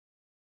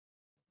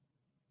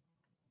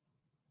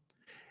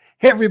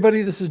Hey,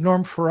 everybody, this is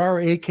Norm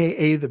Ferrara,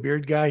 aka The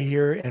Beard Guy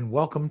here, and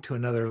welcome to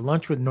another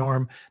Lunch with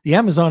Norm, the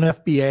Amazon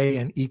FBA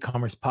and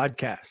e-commerce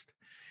podcast.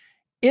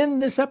 In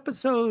this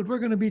episode, we're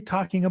going to be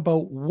talking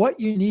about what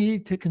you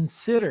need to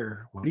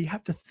consider. What do you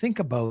have to think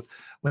about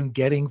when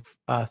getting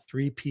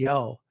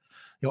 3PL?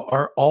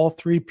 Are all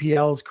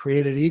 3PLs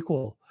created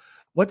equal?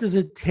 What does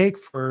it take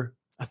for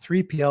a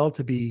 3PL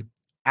to be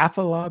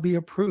AFA-Lobby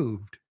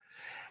approved?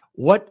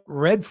 What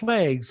red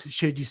flags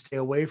should you stay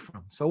away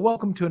from? So,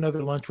 welcome to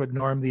another Lunch with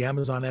Norm, the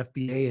Amazon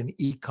FBA and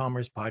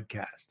e-commerce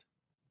podcast.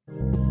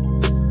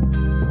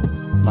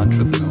 Lunch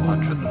with Norm.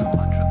 Lunch with Norm.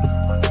 Lunch with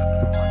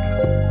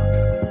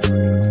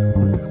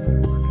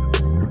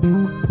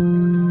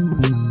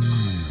Norm.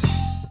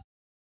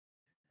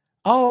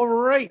 All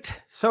right.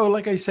 So,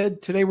 like I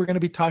said, today we're going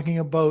to be talking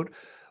about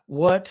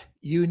what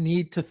you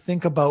need to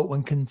think about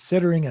when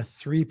considering a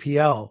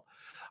 3PL.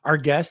 Our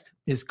guest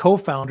is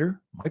co-founder,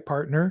 my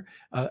partner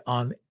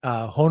on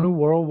Honu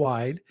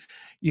Worldwide.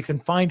 You can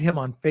find him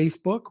on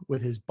Facebook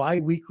with his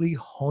bi-weekly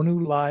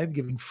Honu Live,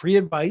 giving free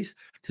advice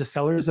to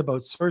sellers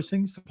about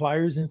sourcing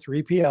suppliers and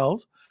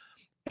 3PLs.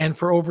 And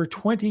for over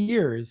 20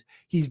 years,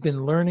 he's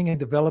been learning and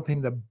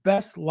developing the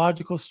best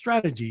logical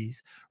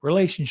strategies,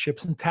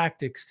 relationships, and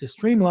tactics to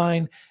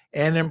streamline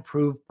and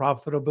improve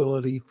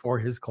profitability for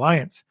his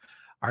clients.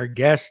 Our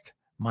guest,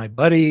 my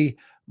buddy,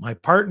 my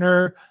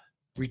partner,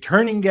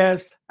 returning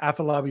guest,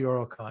 AFA-Lobby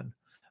Oralcon.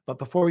 But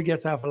before we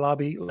get to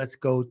AFA-Lobby, let's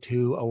go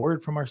to a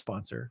word from our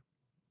sponsor.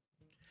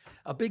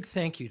 A big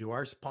thank you to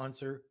our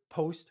sponsor,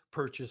 Post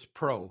Purchase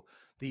Pro,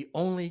 the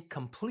only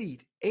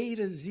complete A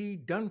to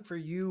Z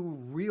done-for-you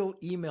real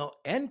email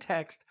and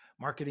text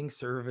marketing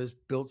service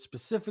built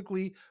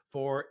specifically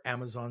for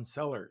Amazon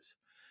sellers.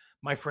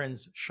 My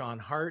friends Sean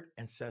Hart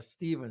and Seth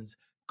Stevens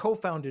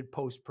co-founded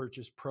Post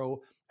Purchase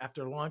Pro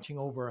after launching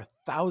over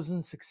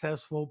 1,000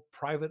 successful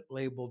private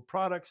labeled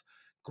products,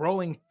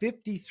 growing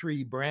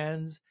 53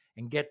 brands,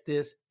 and get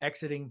this,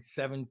 exiting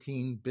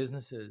 17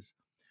 businesses.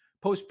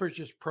 Post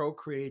Purchase Pro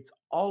creates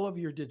all of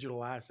your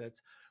digital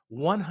assets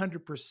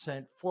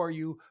 100% for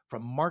you,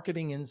 from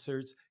marketing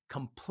inserts,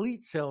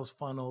 complete sales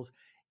funnels,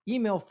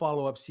 email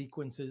follow-up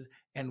sequences,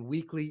 and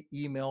weekly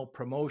email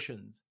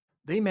promotions.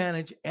 They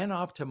manage and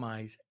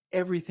optimize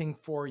everything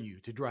for you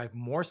to drive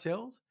more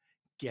sales,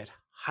 get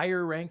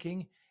higher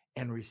ranking,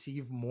 and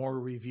receive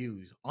more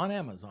reviews on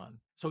Amazon.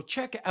 So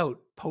check out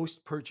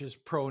Post Purchase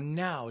Pro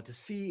now to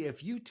see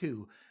if you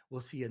too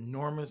will see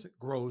enormous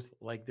growth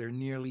like their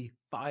nearly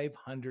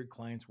 500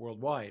 clients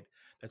worldwide.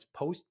 That's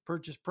Post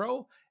Purchase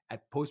Pro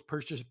at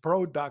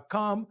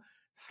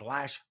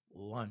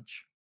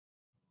postpurchasepro.com/lunch.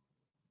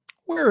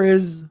 Where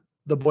is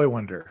the boy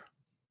wonder?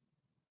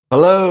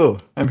 Hello,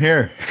 I'm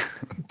here.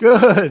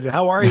 Good.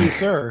 How are you,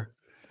 sir?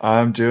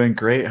 I'm doing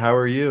great. How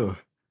are you?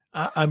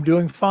 I'm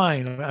doing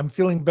fine. I'm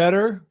feeling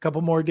better. A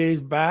couple more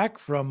days back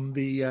from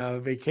the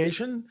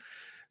vacation.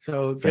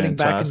 So getting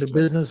back into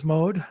business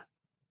mode.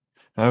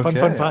 Okay,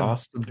 fun.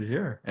 Awesome to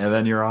hear. And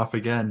then you're off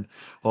again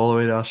all the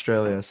way to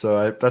Australia.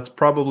 So that's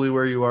probably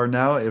where you are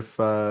now if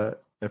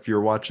you're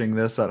watching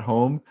this at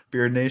home,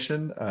 Beard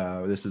Nation.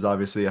 This is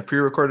obviously a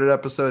pre-recorded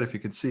episode, if you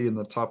can see in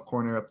the top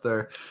corner up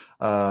there.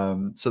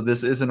 So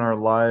this isn't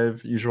our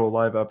usual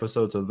live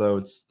episodes, although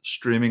it's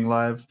streaming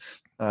live.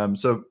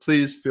 So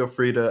please feel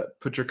free to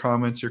put your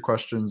comments, your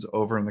questions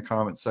over in the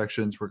comment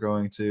sections. We're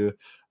going to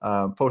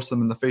post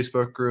them in the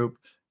Facebook group,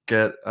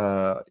 get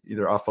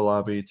either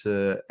AFA-Lobby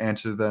to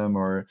answer them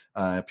or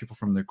people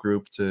from the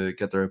group to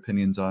get their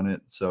opinions on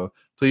it. So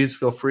please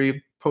feel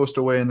free, post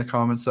away in the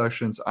comment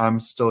sections. I'm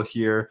still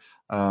here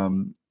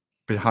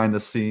behind the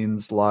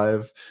scenes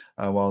live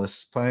while this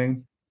is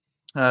playing.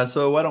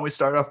 So why don't we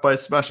start off by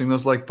smashing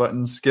those like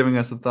buttons, giving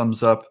us a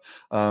thumbs up.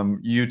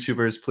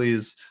 YouTubers,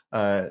 please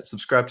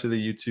subscribe to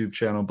the YouTube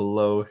channel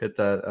below. Hit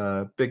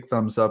that big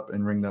thumbs up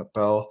and ring that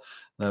bell.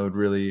 We'd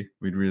really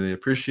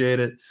appreciate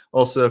it.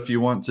 Also, if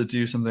you want to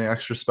do something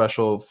extra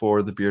special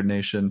for the Beard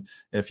Nation,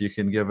 if you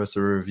can give us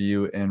a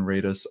review and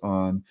rate us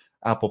on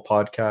Apple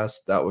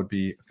Podcasts, that would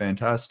be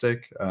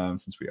fantastic.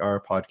 Since we are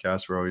a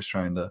podcast, we're always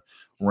trying to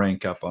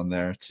rank up on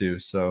there too.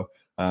 So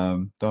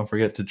don't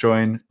forget to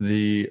join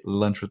the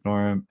Lunch with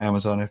Norm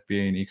Amazon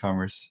FBA and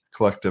e-commerce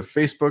collective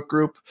Facebook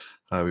group.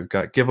 We've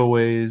got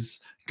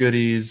giveaways,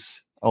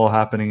 goodies, all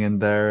happening in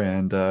there,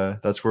 and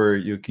that's where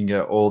you can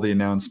get all the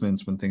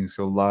announcements when things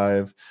go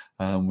live,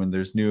 when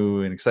there's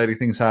new and exciting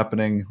things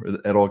happening.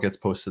 It all gets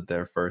posted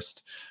there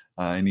first,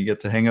 and you get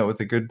to hang out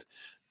with a good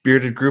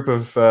bearded group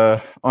of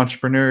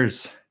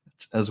entrepreneurs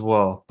as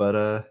well. But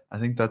I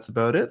think that's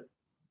about it.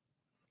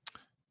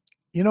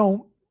 You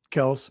know,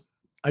 Kels,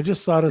 I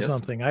just thought of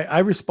something. I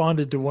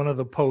responded to one of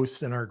the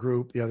posts in our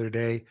group the other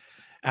day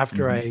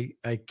after I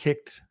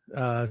kicked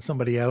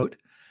somebody out.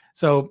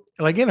 So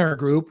like in our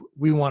group,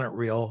 we want it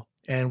real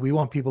and we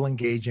want people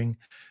engaging,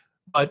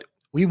 but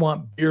we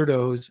want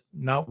beardos,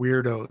 not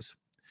weirdos.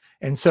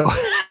 And so,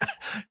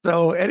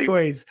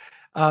 anyways,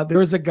 there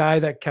was a guy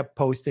that kept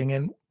posting,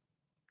 and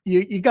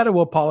you got to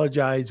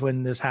apologize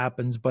when this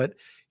happens, but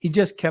he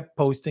just kept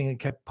posting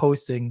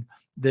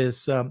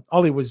this.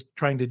 All he was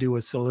trying to do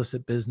was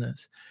solicit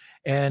business.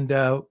 And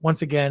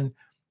once again,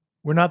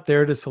 we're not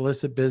there to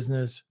solicit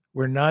business.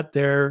 We're not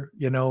there,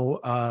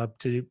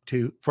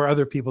 to for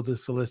other people to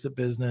solicit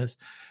business.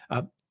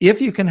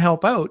 If you can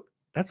help out,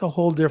 that's a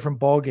whole different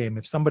ballgame.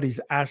 If somebody's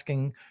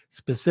asking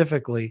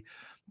specifically,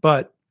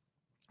 but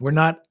we're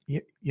not,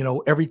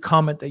 every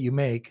comment that you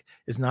make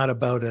is not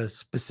about a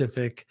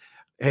specific,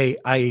 hey,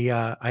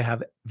 I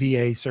have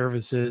VA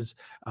services,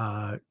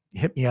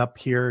 hit me up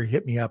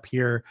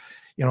here,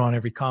 on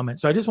every comment.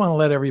 So I just want to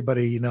let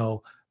everybody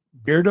know,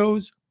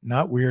 beardos,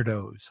 not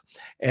weirdos.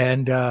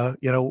 And,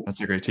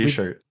 That's a great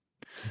t-shirt.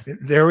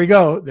 There we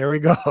go.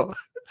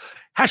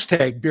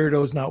 Hashtag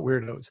beardos, not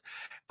weirdos.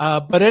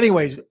 But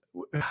anyways,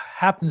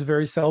 happens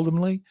very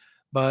seldomly,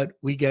 but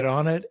we get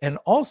on it. And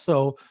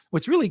also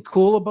what's really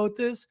cool about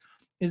this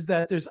is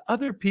that there's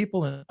other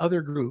people in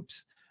other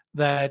groups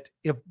that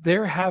if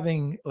they're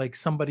having like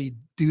somebody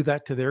do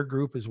that to their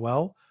group as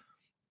well,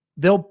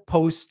 they'll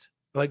post,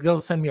 like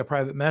they'll send me a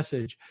private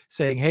message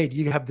saying, hey, do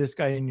you have this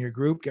guy in your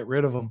group? Get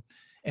rid of him.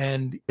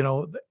 And,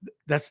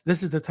 this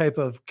is the type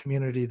of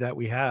community that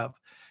we have.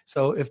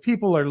 So if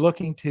people are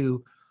looking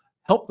to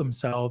help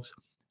themselves,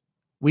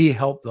 we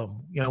help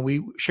them.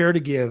 We share to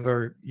give,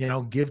 or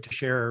give to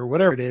share, or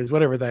whatever it is,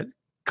 whatever that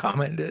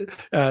comment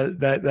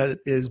that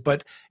is.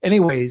 But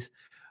anyways,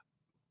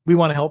 we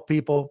want to help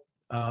people.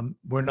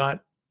 We're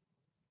not,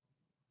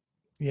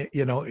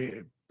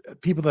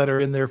 people that are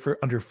in there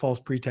under false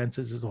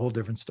pretenses is a whole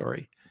different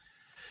story.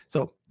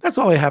 So that's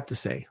all I have to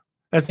say.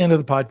 That's the end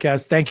of the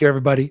podcast. Thank you,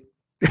 everybody.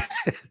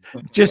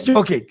 Just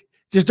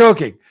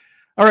joking.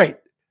 All right.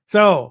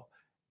 So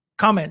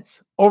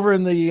comments over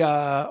in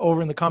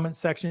the comments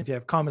section. If you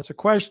have comments or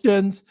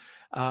questions,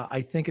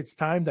 I think it's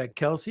time that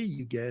Kelsey,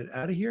 you get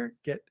out of here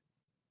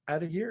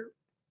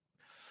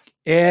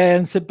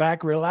and sit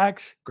back,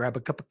 relax, grab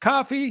a cup of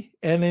coffee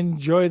and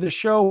enjoy the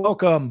show.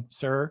 Welcome,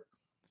 sir.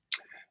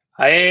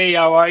 Hey,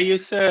 how are you,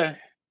 sir?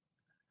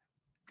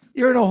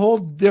 You're in a whole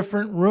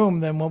different room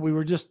than what we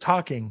were just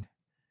talking.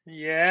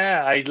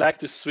 Yeah, I'd like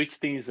to switch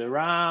things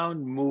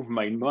around, move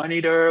my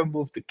monitor,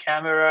 move the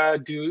camera,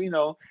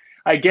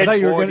 I get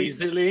bored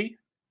easily.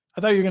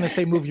 I thought you were going to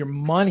say move your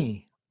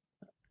money.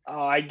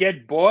 Oh, I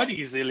get bored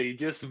easily.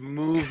 Just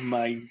move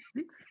my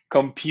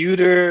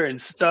computer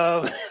and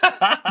stuff.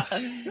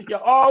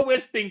 You're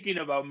always thinking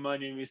about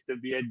money,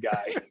 Mr. Beard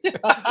Guy.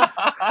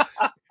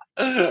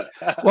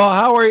 Well,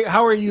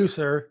 how are you,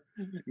 sir?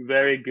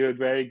 Very good,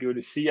 very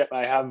good. See,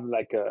 I have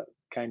like a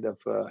kind of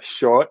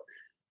short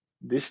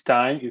this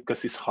time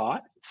because it's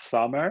hot, it's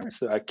summer,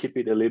 so I keep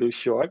it a little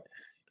short.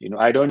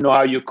 I don't know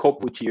how you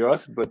cope with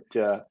yours, but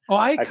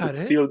I cut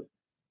it.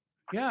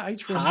 Yeah, I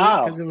trimmed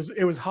it because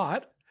it was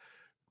hot.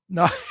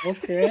 No,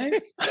 okay.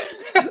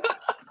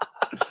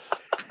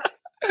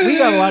 We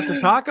got a lot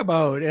to talk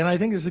about, and I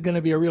think this is going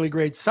to be a really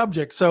great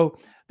subject. So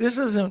this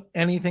isn't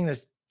anything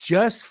that's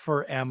just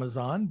for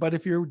Amazon, but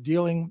if you're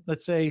dealing,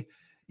 let's say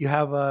you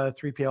have a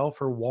 3PL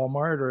for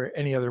Walmart or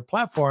any other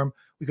platform,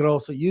 we could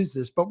also use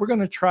this, but we're going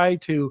to try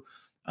to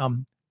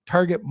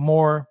target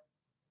more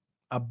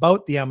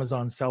about the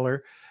Amazon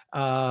seller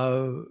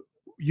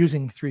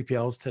using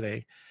 3PLs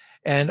today.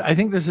 And I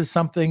think this is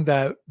something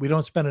that we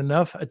don't spend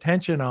enough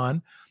attention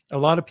on. A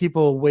lot of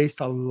people waste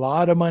a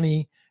lot of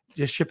money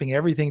just shipping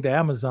everything to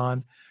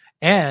Amazon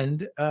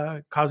and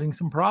causing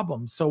some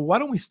problems. So why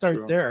don't we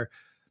start there?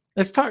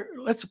 Let's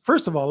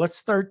first of all, let's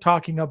start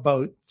talking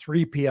about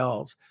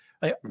 3PLs.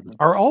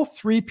 Are all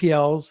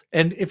 3PLs,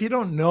 and if you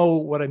don't know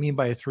what I mean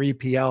by a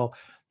 3PL,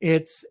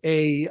 it's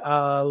a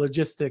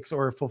logistics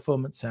or a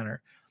fulfillment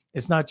center.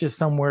 It's not just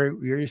somewhere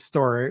where you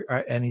store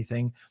or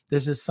anything.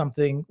 This is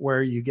something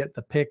where you get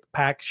the pick,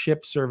 pack,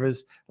 ship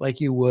service like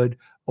you would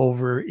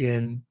over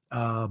in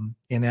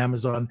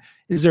Amazon.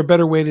 Is there a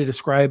better way to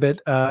describe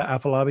it,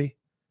 Afolabi?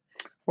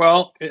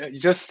 Well, it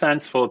just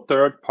stands for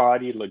third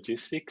party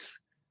logistics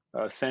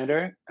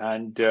center.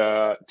 And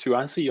to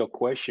answer your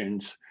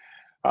questions,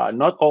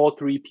 not all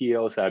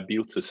 3PLs are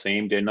built the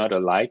same. They're not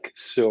alike.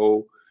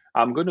 So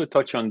I'm going to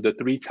touch on the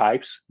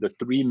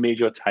three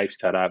major types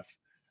that I've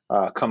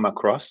come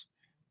across,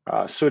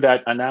 so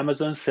that an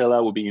Amazon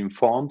seller will be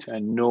informed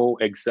and know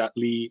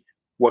exactly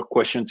what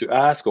question to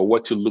ask or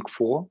what to look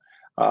for.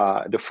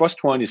 The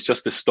first one is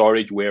just the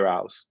storage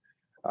warehouse.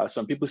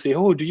 Some people say,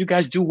 oh, do you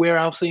guys do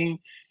warehousing?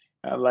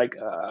 I'm like,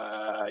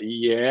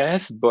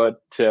 yes,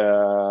 but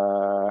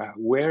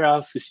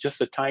warehouse is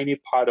just a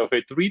tiny part of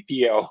a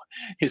 3PL.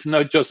 It's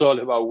not just all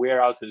about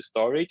warehouse and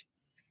storage.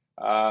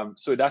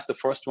 So that's the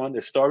first one,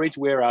 the storage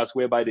warehouse,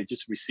 whereby they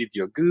just receive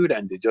your good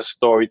and they just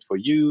store it for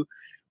you.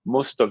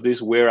 Most of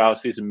these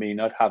warehouses may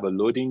not have a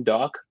loading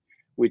dock,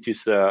 which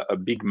is a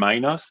big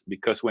minus,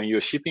 because when you're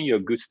shipping your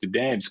goods to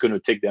them, it's going to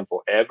take them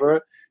forever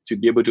to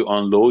be able to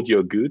unload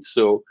your goods.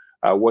 So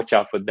watch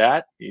out for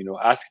that.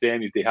 Ask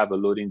them if they have a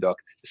loading dock.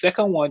 The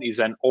second one is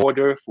an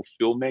order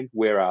fulfillment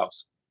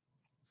warehouse.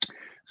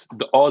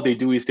 All they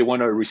do is they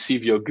want to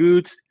receive your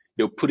goods.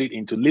 They'll put it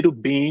into little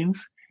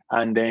bins,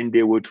 and then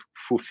they would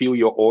fulfill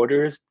your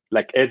orders,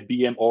 like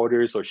FBM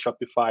orders or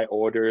Shopify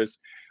orders,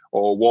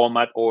 or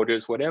Walmart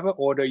orders, whatever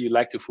order you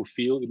like to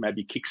fulfill. It might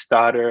be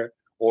Kickstarter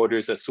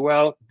orders as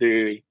well.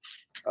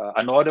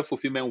 An order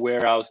fulfillment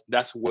warehouse,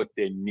 that's what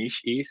their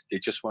niche is. They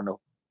just want to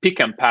pick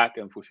and pack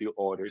and fulfill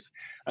orders.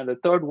 And the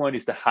third one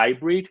is the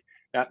hybrid.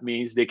 That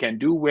means they can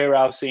do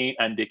warehousing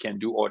and they can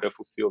do order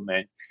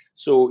fulfillment.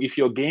 So if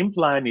your game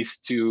plan is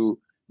to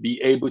be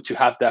able to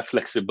have that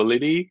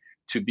flexibility,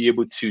 to be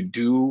able to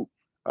do,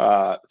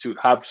 to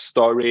have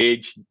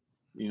storage,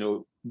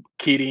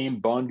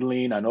 kitting,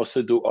 bundling, and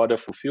also do order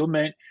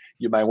fulfillment,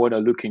 you might want to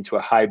look into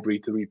a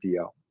hybrid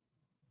 3PL.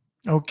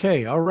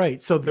 Okay. All right.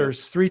 So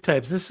there's three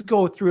types. Let's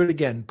go through it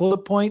again.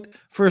 Bullet point.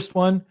 First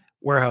one,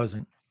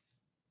 warehousing.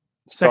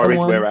 Second Storage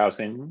one,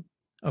 warehousing.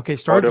 Okay.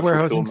 Storage Order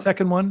warehousing. fulfillment.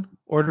 Second one,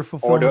 order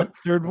fulfillment. Order.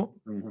 Third one.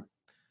 Mhm.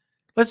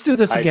 Let's do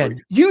this again.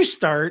 Hybrid. You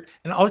start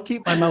and I'll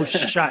keep my mouth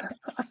shut.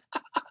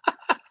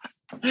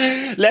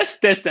 Let's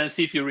test and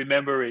see if you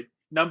remember it.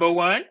 Number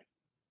one.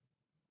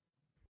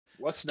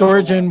 What's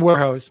Storage number and one?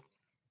 warehouse.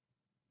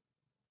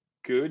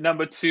 Good.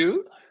 Number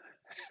two.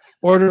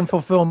 Order and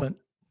fulfillment.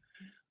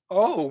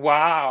 Oh,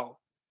 wow.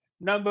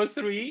 Number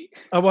three.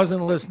 I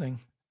wasn't listening.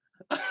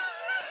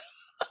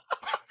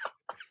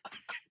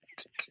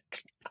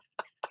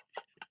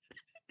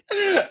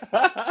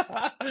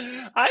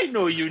 I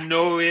know you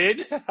know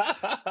it.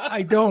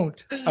 I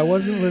don't. I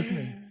wasn't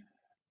listening.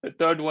 The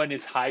third one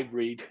is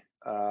hybrid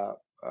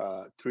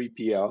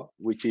 3PL,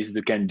 which is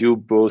they can do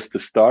both the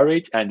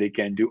storage and they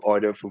can do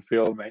order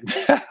fulfillment.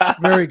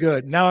 Very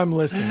good. Now I'm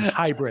listening.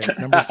 Hybrid,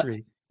 number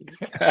three.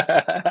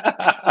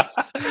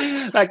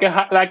 like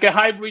a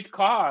hybrid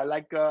car,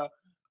 like a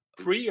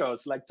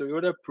Prius, like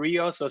Toyota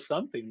Prius or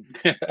something.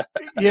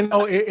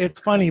 It's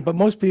funny, but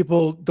most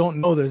people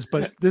don't know this,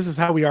 but this is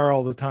how we are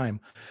all the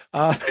time.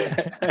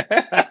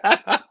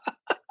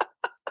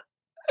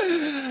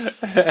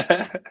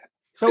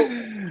 So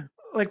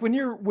like when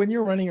you're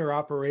running your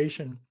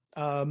operation,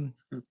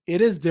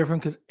 it is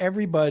different because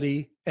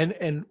everybody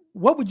and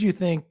what would you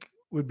think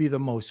would be the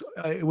most?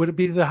 Would it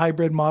be the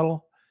hybrid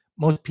model?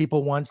 Most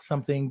people want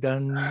something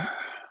done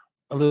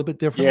a little bit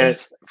differently.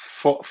 Yes,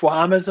 for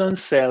Amazon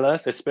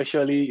sellers,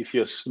 especially if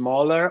you're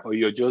smaller or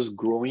you're just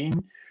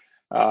growing,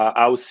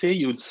 I would say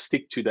you'd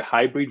stick to the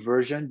hybrid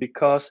version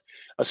because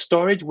a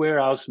storage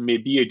warehouse may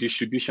be a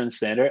distribution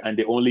center and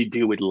they only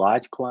deal with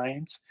large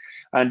clients.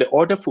 And the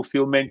order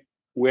fulfillment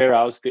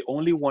warehouse, they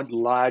only want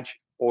large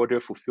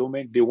order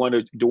fulfillment. They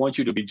want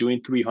you to be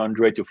doing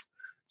 300 to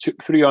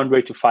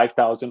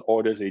 5,000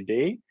 orders a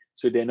day.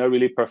 So they're not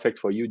really perfect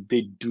for you.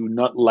 They do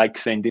not like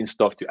sending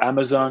stuff to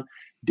Amazon.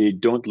 They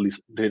don't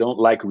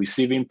like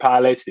receiving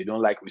pallets. They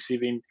don't like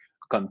receiving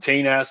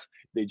containers.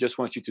 They just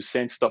want you to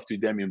send stuff to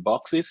them in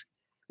boxes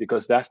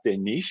because that's their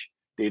niche.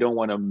 They don't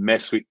want to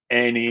mess with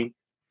any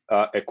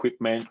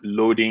equipment,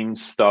 loading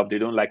stuff. They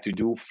don't like to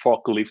do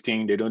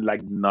forklifting. They don't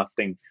like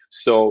nothing.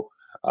 So,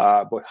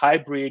 but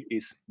hybrid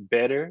is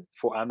better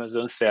for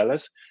Amazon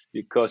sellers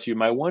because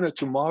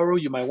tomorrow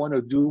you might want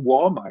to do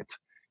Walmart.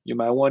 You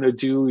might want to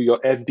do your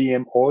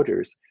FBM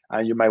orders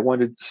and you might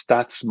want to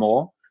start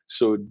small.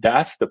 So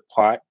that's the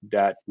part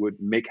that would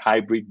make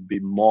hybrid be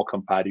more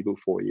compatible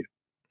for you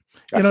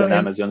as an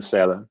Amazon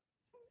seller.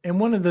 And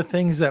one of the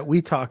things that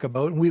we talk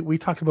about, and we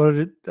talked about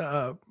it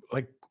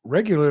like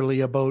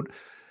regularly about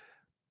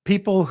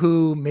people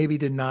who maybe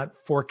did not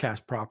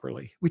forecast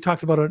properly. We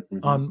talked about it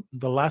on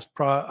the last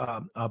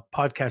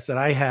podcast that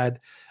I had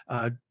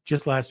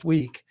just last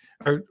week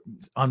or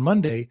on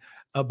Monday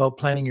about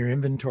planning your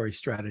inventory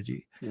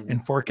strategy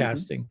and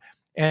forecasting.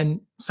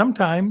 And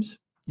sometimes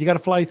you got to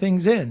fly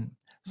things in.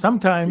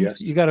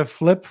 Sometimes you got to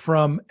flip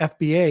from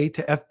FBA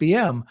to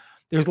FBM.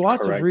 There's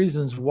lots of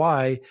reasons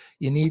why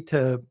you need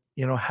to,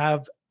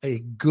 have a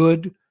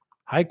good,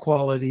 high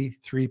quality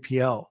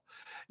 3PL.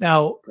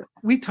 Now,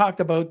 we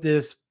talked about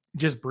this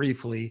just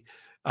briefly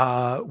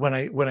when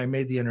I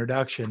made the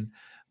introduction,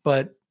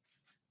 but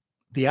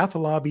the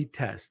Afalabi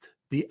test,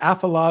 the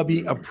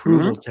Afalabi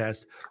approval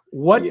test,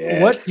 what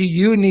do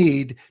you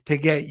need to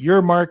get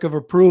your mark of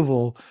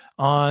approval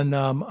on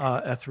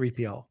a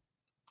 3PL?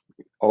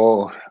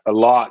 Oh, a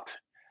lot.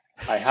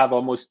 I have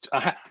almost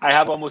a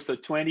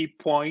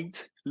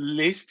 20-point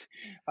list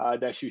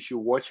that you should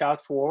watch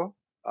out for.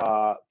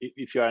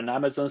 If you're an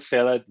Amazon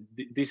seller,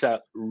 these are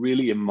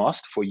really a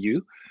must for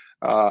you.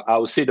 I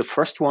would say the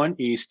first one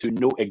is to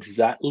know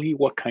exactly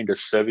what kind of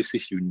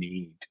services you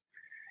need.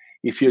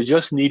 If you're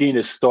just needing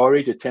a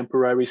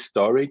temporary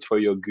storage for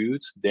your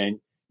goods,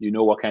 then you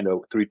know what kind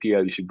of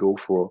 3PL you should go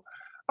for.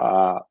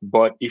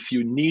 But if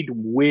you need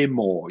way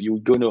more, you're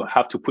going to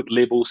have to put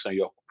labels on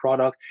your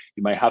product.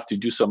 You might have to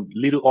do some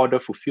little order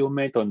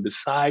fulfillment on the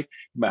side.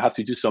 You might have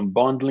to do some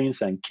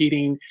bundlings and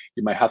kitting.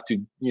 You might have to,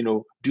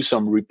 do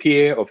some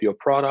repair of your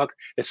product.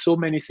 There's so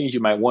many things you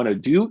might want to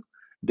do.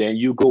 Then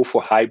you go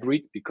for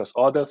hybrid because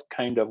other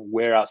kind of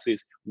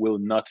warehouses will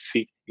not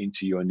fit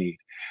into your need.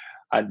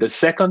 And the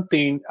second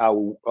thing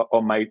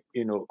on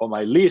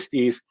my list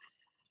is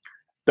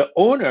the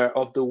owner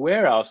of the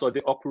warehouse or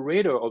the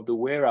operator of the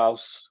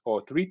warehouse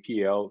or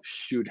 3PL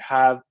should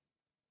have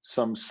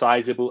some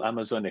sizable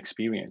Amazon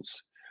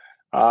experience.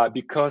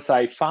 because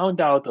I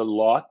found out a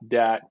lot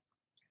that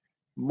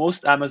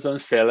most Amazon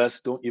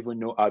sellers don't even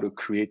know how to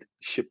create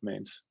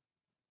shipments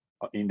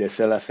in the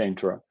seller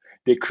center.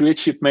 They create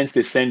shipments,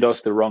 they send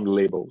us the wrong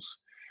labels.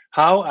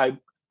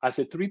 As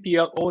a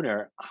 3PL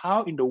owner,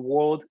 how in the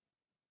world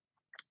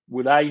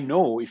would I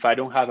know if I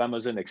don't have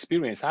Amazon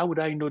experience? How would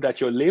I know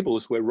that your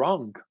labels were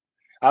wrong?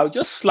 I'll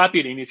just slap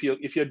it in. If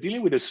you're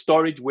dealing with a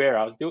storage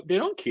warehouse, they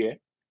don't care.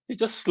 They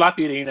just slap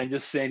it in and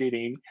just send it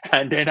in,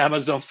 and then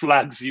Amazon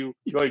flags you.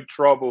 You're in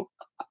trouble.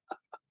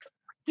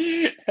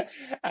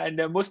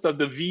 And most of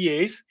the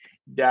VAs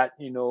that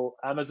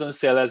Amazon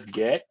sellers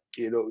get,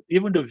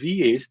 even the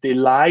VAs, they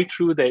lie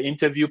through the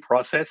interview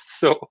process,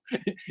 so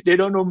they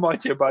don't know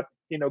much about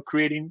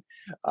creating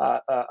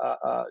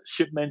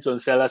shipments on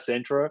Seller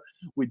Central.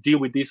 We deal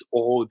with this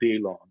all day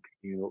long.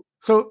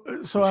 So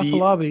V-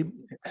 Afolabi,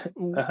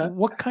 uh-huh.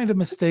 what kind of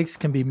mistakes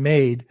can be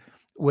made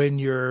when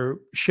you're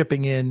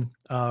shipping in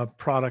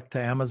product to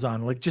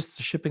Amazon, like just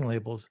the shipping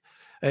labels?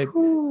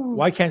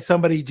 Why can't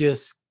somebody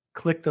just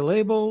click the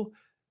label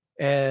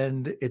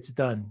and it's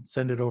done,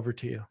 send it over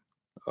to you?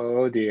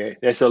 Oh dear,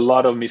 there's a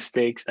lot of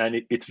mistakes,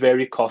 and it's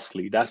very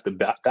costly. That's the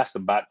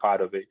bad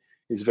part of it.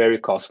 It's very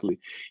costly.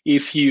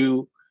 If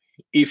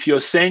you're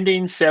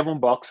sending 7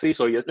 boxes,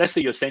 or let's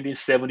say you're sending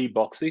 70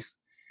 boxes,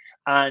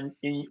 and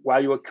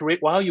while you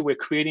were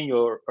creating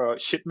your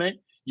shipment,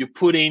 you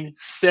put in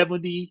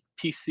 70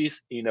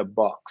 pieces in a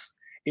box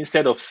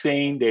instead of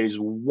saying there is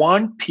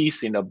one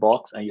piece in a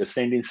box and you're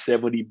sending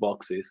 70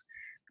 boxes.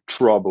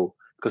 Trouble,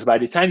 because by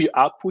the time you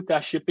output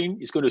that shipping,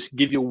 it's going to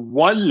give you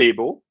one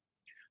label.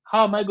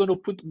 How am I going to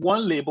put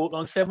one label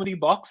on 70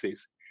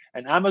 boxes?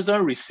 And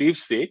Amazon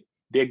receives it.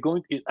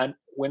 And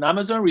when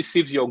Amazon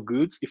receives your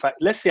goods,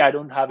 let's say I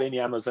don't have any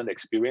Amazon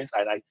experience,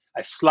 and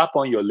I slap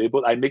on your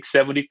label, I make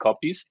 70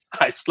 copies,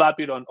 I slap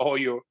it on all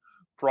your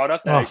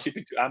product, and I ship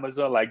it to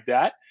Amazon like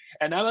that.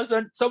 And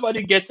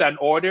somebody gets an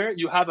order,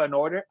 you have an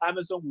order,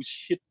 Amazon will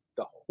ship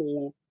the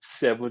whole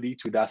 70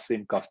 to that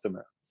same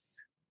customer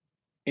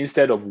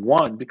instead of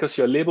one, because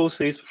your label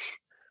says,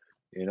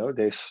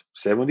 there's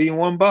 70 in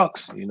one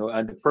box,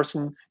 and the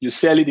person, you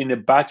sell it in a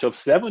batch of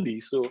 70.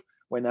 So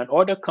when an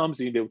order comes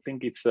in, they'll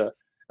think it's a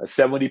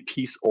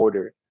 70-piece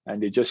order,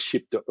 and they just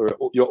ship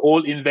your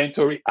whole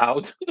inventory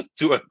out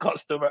to a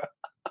customer.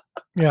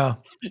 Yeah.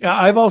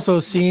 I've also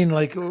seen,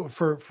 like,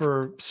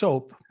 for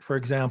soap, for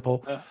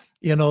example,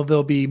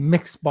 there'll be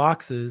mixed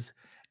boxes,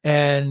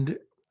 and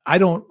I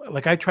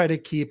try to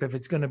keep, if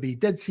it's going to be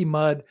Dead Sea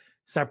Mud,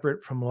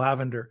 separate from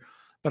lavender,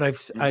 but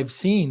I've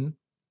seen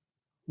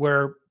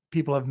where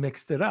people have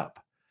mixed it up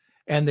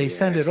and they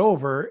send it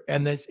over,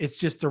 and it's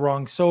just the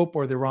wrong soap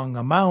or the wrong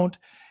amount,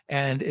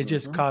 and it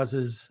just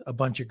causes a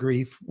bunch of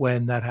grief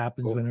when that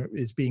happens, when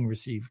it's being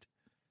received.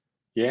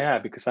 Yeah,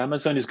 because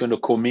Amazon is going to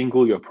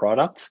commingle your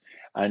products,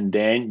 and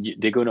then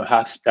they're going to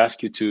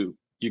ask you to,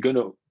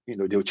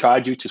 they'll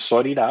charge you to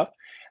sort it out,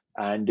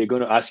 and they're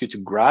going to ask you to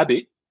grab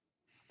it,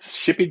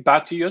 ship it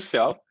back to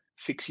yourself,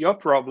 fix your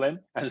problem,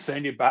 and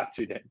send it back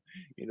to them.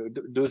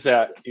 Those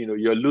are,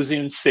 you're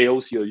losing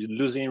sales, you're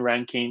losing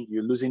ranking,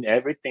 you're losing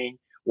everything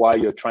while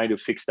you're trying to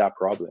fix that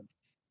problem.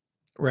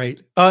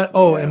 Right.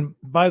 And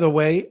by the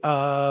way,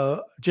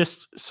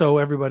 just so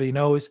everybody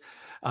knows,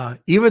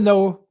 even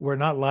though we're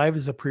not live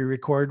as a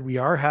pre-record, we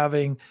are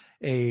having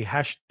a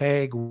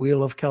hashtag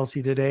Wheel of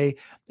Kelsey today.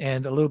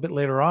 And a little bit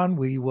later on,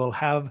 we will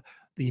have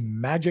the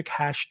magic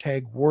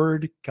hashtag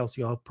word.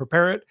 Kelsey, I'll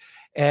prepare it.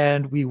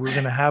 And we're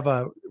going to have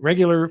a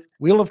regular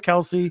Wheel of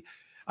Kelsey,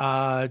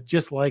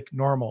 just like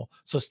normal.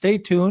 So stay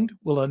tuned.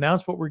 We'll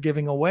announce what we're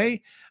giving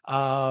away,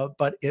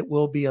 but it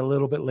will be a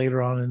little bit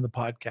later on in the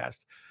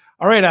podcast.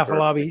 All right,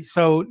 Afolabi.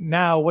 So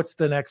now what's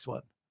the next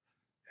one?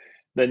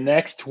 The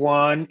next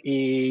one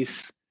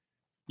is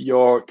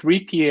your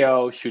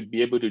 3PL should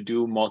be able to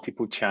do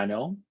multiple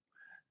channel.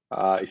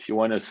 If you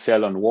want to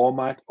sell on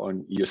Walmart,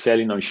 you're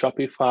selling on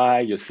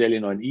Shopify, you're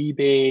selling on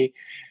eBay.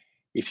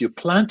 If you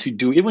plan to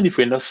do, even if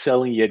you're not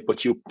selling yet,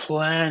 but you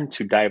plan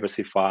to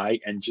diversify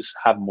and just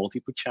have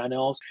multiple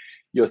channels,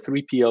 your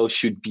 3PL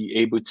should be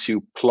able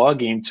to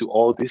plug into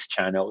all these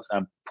channels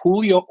and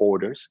pull your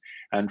orders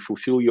and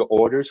fulfill your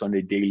orders on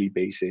a daily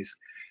basis.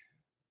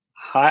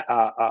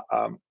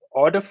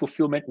 Order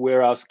fulfillment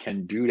warehouse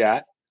can do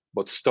that,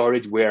 but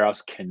storage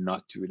warehouse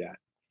cannot do that.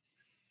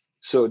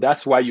 So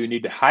that's why you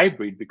need the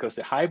hybrid, because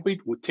the hybrid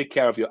will take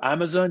care of your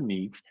Amazon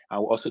needs and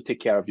will also take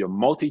care of your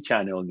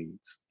multi-channel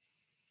needs.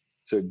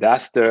 So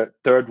that's the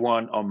third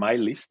one on my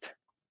list.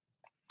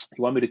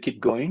 You want me to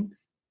keep going?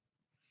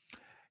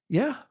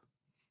 Yeah.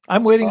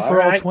 I'm waiting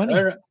for all 20.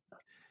 All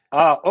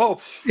right.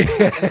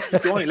 Let's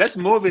keep going. Let's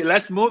move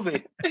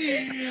it.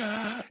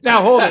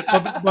 Now hold it.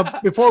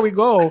 But before we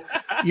go,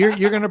 you're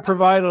going to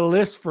provide a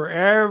list for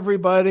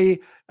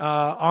everybody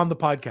on the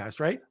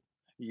podcast, right?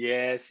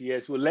 Yes.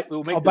 We'll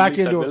make I'll back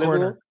into available. A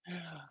corner.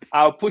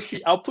 I'll push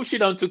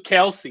it onto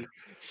Kelsey.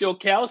 So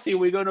Kelsey,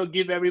 we're going to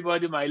give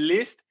everybody my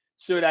list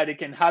so that they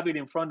can have it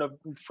in front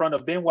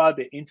of them while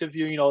they're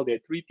interviewing all their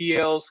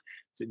 3PLs,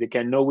 so they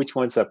can know which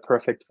ones are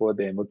perfect for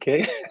them.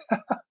 Okay.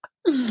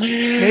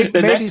 Maybe,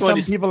 The maybe next one some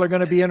is, people are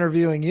going to be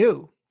interviewing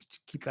you.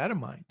 Keep that in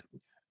mind.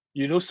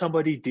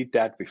 somebody did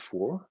that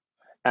before.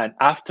 And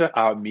after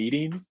our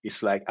meeting,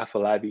 it's like,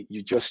 Afolabi,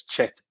 you just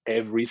checked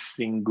every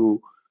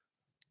single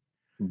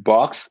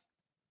box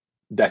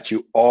that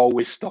you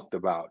always talked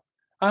about.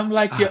 I'm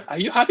like, yeah, are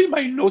you having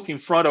my note in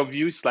front of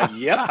you? It's like,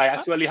 yep, I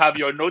actually have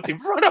your note in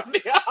front of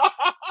me.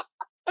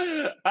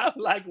 I'm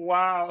like,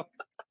 wow.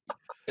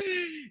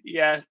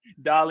 Yeah,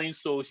 darling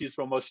soul, she's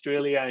from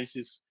Australia and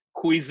she's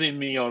quizzing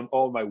me on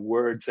all my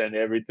words and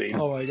everything.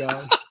 Oh my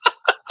gosh.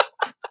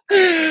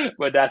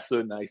 But that's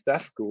so nice.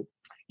 That's cool.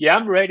 Yeah,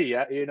 I'm ready.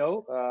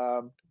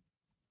 The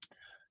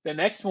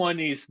next one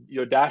is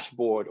your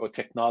dashboard or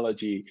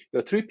technology.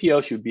 Your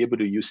 3PL should be able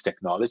to use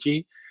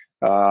technology.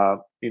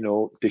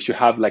 They should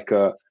have like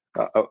a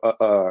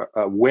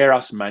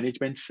warehouse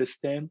management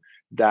system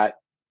that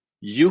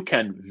you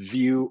can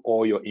view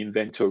all your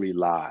inventory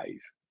live.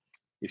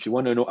 If you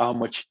want to know how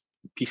much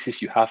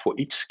pieces you have for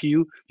each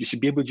SKU, you should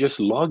be able to just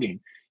log in.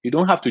 You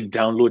don't have to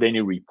download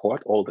any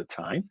report all the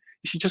time.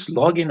 You should just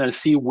log in and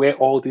see where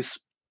all these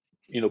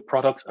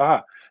products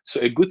are. So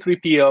a good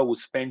 3PL will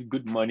spend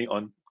good money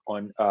on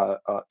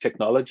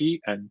technology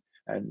and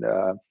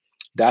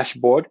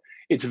dashboard.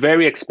 It's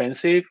very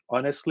expensive,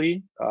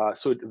 honestly.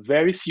 So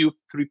very few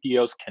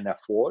 3PLs can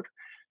afford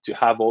to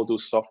have all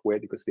those software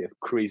because they're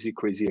crazy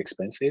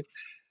expensive.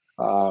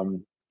 The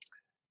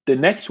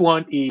next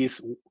one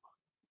is,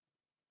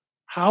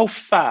 how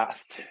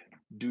fast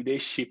do they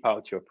ship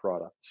out your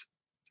product?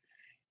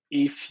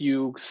 If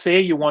you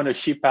say you want to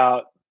ship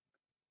out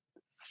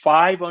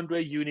 500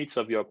 units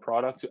of your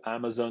product to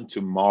Amazon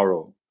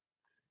tomorrow,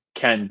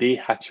 can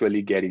they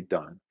actually get it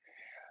done?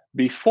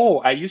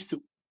 Before,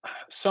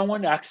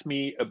 someone asked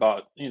me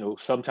about,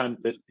 sometime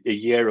a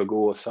year ago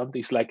or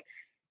something. It's like,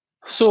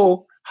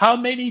 so how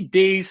many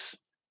days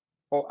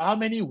or how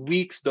many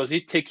weeks does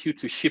it take you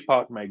to ship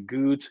out my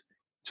goods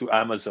to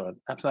Amazon?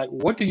 I'm like,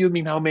 what do you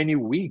mean, how many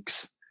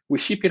weeks? We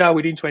ship it out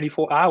within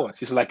 24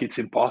 hours. It's like, it's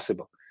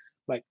impossible.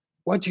 Like,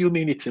 what do you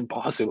mean it's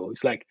impossible?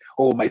 It's like,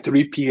 oh, my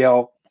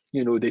 3PL,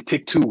 they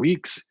take 2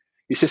 weeks.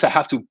 It says I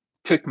have to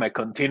take my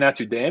container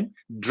to them,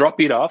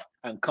 drop it off,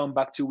 and come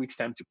back 2 weeks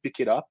time to pick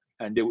it up.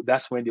 And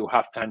that's when they'll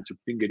have time to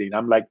bring it in.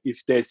 I'm like,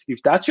 if that's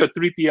your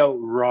 3PL,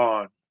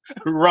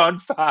 run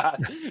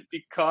fast,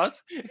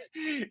 because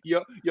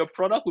your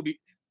product will be,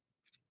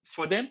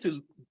 for them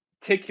to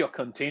take your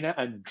container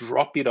and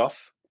drop it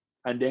off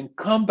and then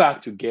come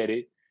back to get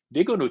it,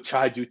 they're going to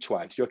charge you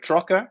twice. Your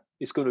trucker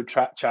is going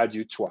to charge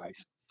you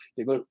twice.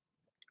 They're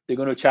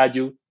going to charge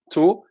you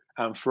to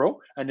and fro,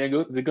 and they're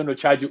going to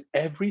charge you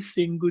every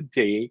single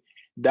day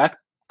that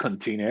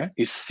container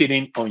is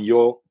sitting on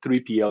your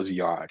 3PL's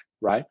yard,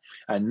 right?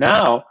 And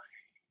now,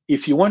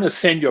 if you want to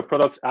send your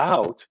products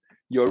out,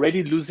 you're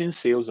already losing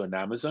sales on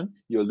Amazon.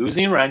 You're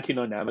losing ranking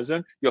on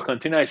Amazon. Your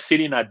container is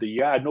sitting at the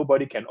yard.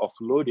 Nobody can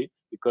offload it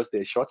because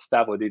they're short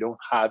staffed or they don't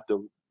have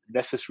the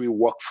necessary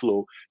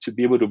workflow to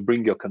be able to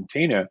bring your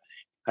container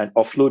and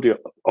offload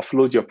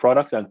your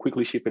products and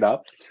quickly ship it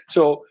out.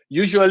 So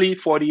usually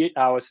 48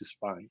 hours is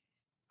fine.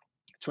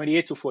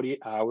 28 to 48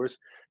 hours,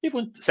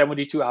 even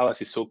 72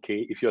 hours is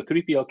okay. If your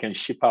 3PL can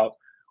ship out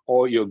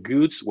all your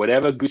goods,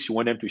 whatever goods you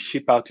want them to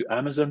ship out to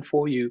Amazon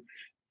for you,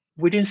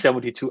 within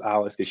 72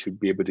 hours, they should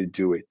be able to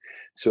do it.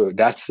 So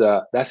that's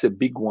a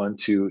big one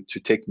to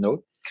take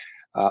note.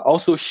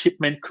 Also,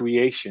 shipment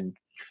creation.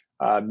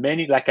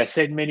 Like I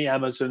said, many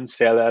Amazon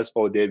sellers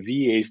or their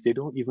VAs, they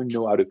don't even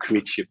know how to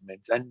create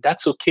shipments, and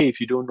that's okay if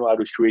you don't know how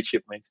to create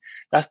shipments.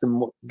 That's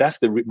the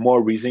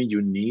more reason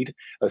you need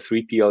a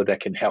 3PL that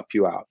can help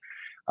you out.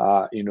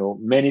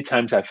 Many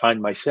times I find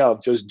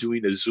myself just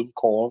doing a Zoom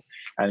call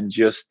and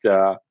just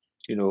I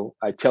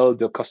tell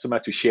the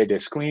customer to share their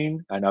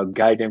screen and I'll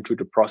guide them through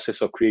the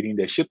process of creating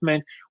their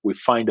shipment. We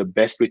find the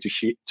best way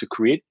to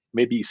create.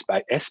 Maybe it's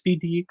by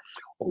SPD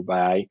or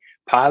by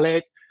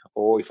pallet.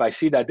 Or if I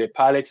see that the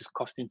pallet is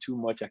costing too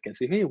much, I can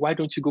say, hey, why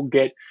don't you go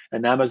get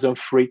an Amazon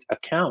Freight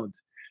account?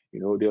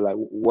 They're like,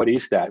 what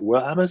is that?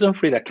 Well, Amazon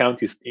Freight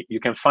account you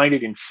can find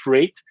it in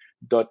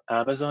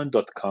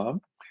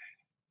freight.amazon.com.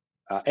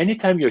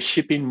 Anytime you're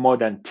shipping more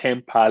than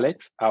 10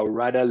 pallets, I'll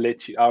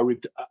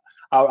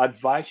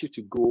advise you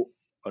to go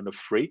on a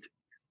freight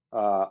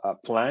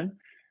plan.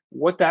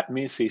 What that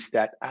means is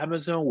that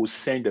Amazon will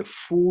send a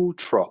full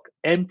truck,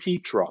 empty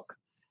truck,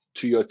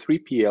 to your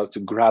 3PL to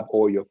grab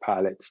all your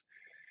pallets.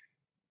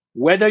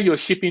 Whether you're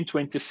shipping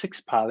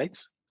 26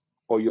 pallets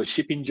or you're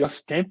shipping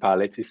just 10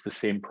 pallets, it's the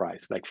same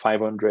price, like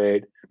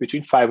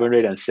between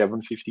 $500 and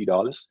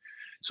 $750.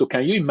 So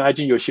can you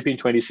imagine you're shipping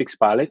 26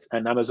 pallets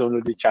and Amazon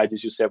only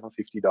charges you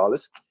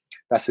 $750?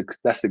 That's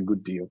a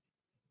good deal.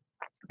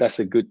 That's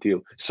a good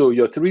deal. So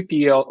your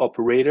 3PL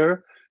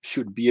operator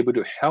should be able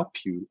to help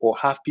you or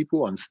have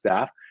people on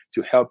staff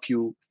to help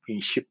you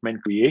in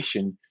shipment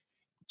creation,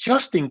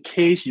 just in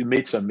case you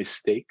made some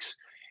mistakes.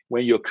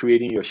 When you're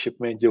creating your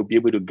shipment, they'll be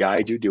able to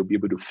guide you. They'll be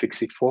able to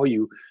fix it for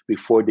you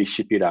before they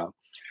ship it out.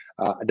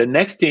 The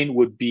next thing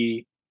would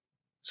be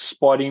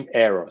spotting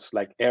errors,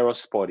 like error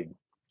spotting.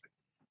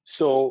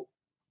 So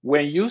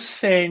when you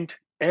send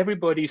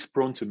everybody is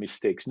prone to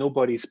mistakes.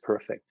 Nobody's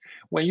perfect.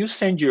 When you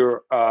send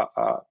your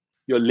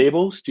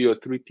labels to your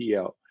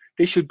 3PL,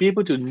 they should be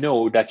able to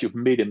know that you've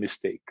made a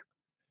mistake.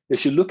 They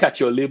should look at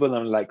your label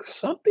and like,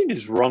 something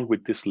is wrong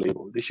with this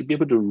label. They should be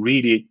able to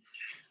read it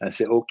and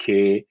say,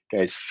 okay,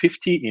 there's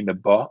 50 in the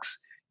box.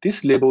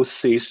 This label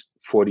says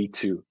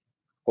 42,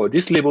 or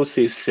this label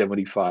says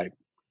 75.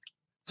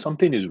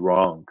 Something is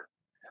wrong.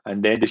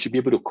 And then they should be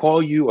able to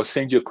call you or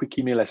send you a quick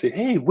email and say,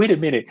 hey, wait a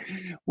minute.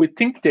 We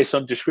think there's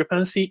some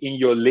discrepancy in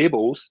your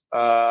labels.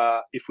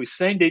 If we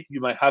send it, you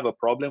might have a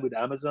problem with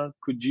Amazon.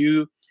 Could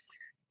you,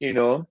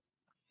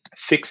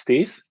 fix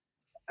this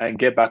and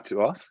get back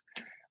to us?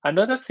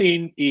 Another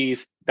thing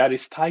is that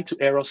is tied to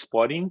error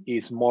spotting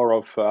is more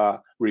of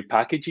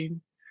repackaging.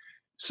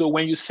 So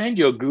when you send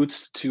your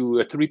goods to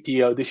a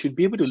 3PL, they should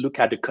be able to look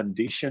at the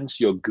conditions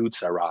your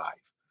goods arrive.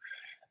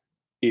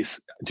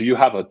 Do you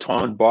have a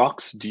torn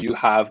box? Do you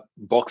have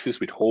boxes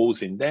with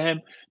holes in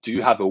them? Do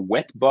you have a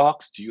wet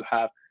box? Do you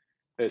have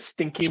a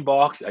stinking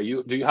box?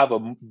 Do you have a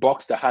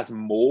box that has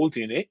mold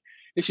in it?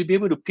 They should be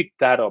able to pick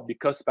that up,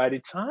 because by the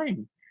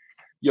time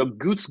your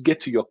goods get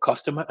to your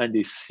customer and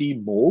they see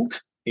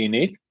mold in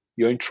it,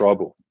 you're in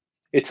trouble.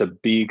 It's a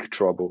big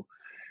trouble.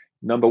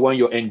 Number one,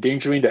 you're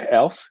endangering the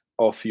health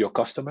of your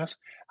customers.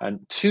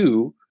 And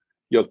two,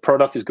 your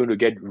product is going to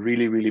get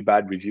really, really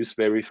bad reviews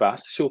very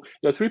fast. So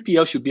your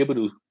 3PL should be able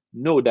to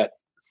know that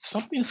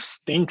something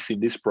stinks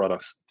in these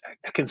products.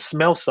 I can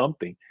smell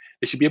something.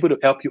 They should be able to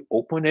help you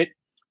open it,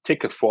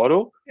 take a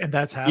photo, and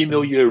that's happening,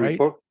 email you a right?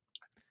 report.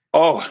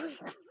 Oh,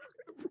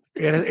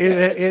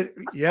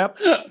 Yep.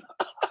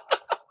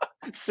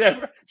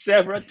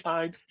 Several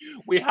times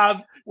we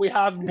have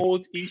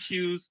mold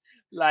issues,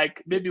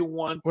 like maybe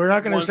one. We're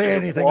not going to say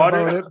anything about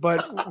it,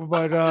 but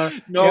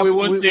no, yep, we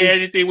won't say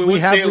anything. We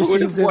won't say what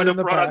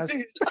the product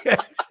is.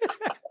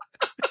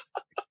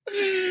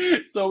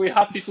 So we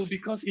have people,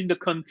 because in the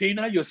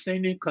container you're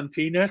sending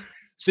containers.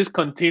 These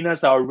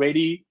containers are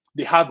already,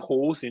 they have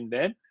holes in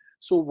them.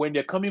 So when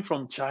they're coming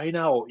from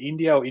China or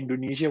India or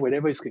Indonesia,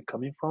 wherever it's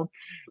coming from,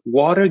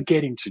 water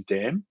get into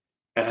them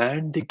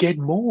and they get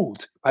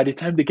mold. By the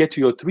time they get to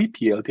your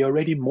 3PL, they're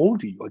already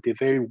moldy or they're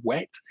very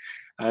wet.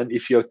 And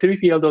if your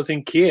 3PL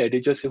doesn't care, they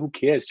just say, who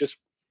cares? Just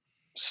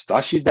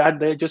stash it that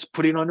there, just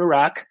put it on the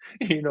rack.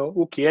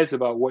 Who cares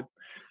about what?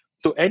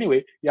 So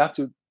anyway, you have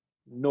to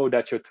know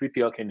that your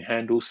 3PL can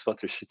handle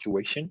such a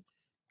situation.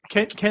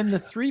 Can the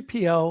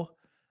 3PL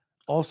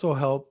also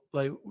help?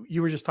 Like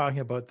you were just talking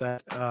about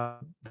that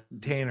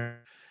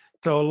container.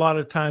 So a lot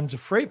of times a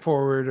freight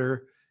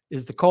forwarder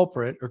is the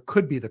culprit, or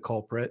could be the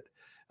culprit,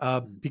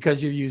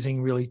 because you're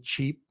using really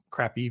cheap,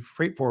 crappy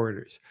freight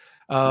forwarders.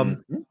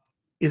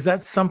 Is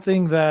that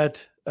something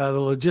that the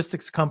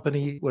logistics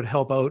company would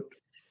help out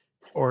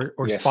or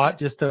Yes. spot,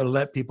 just to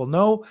let people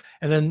know?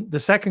 And then the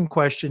second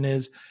question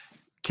is,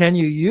 can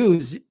you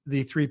use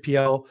the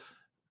 3PL,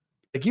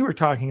 like you were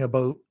talking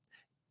about?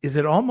 Is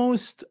it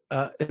almost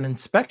a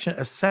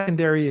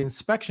secondary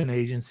inspection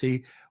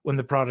agency when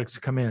the products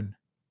come in?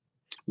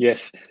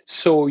 Yes.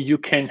 So you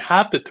can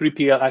have the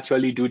 3PL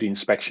actually do the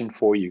inspection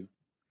for you.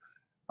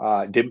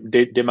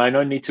 They might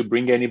not need to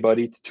bring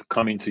anybody to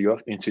come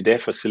into their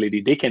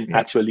facility. They can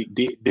actually,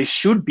 they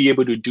should be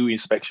able to do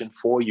inspection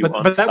for you.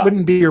 But that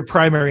wouldn't be your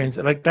primary.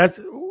 Like that's,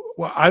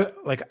 well,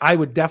 I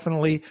would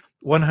definitely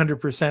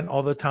 100%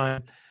 all the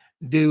time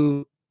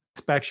do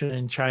inspection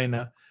in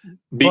China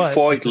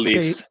before it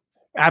leaves.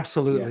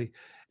 Absolutely.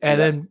 Yeah. And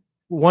then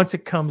once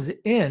it comes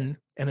in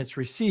and it's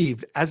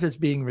received, as it's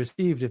being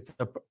received, if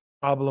the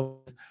problem,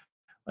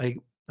 like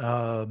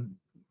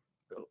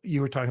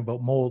you were talking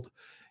about mold,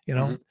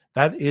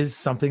 that is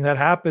something that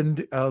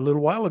happened a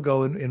little while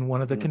ago in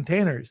one of the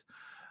containers.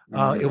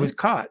 It was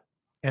caught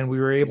and we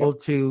were able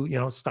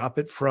to, stop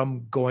it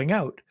from going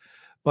out.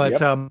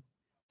 But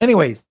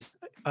anyways,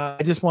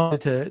 I just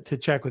wanted to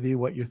check with you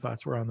what your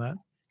thoughts were on that.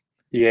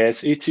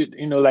 Yes, it should,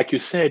 like you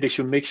said, they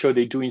should make sure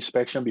they do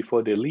inspection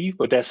before they leave.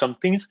 But there's some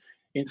things,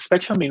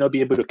 inspection may not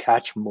be able to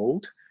catch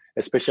mold,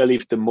 especially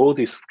if the mold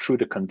is through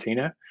the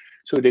container.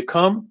 So they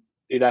come,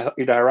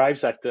 it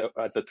arrives at the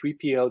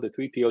 3PL. The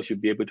 3PL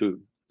should be able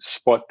to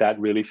spot that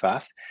really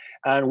fast.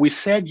 And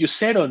you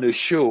said on the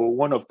show,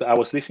 I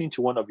was listening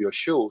to one of your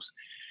shows.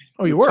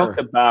 Oh, you were? Talked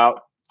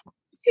about,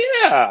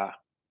 yeah,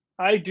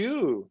 I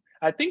do.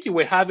 I think you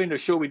were having a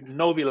show with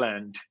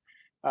Noviland,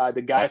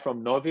 the guy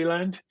from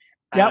Noviland.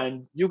 Yep.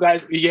 And you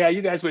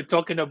guys were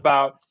talking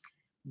about,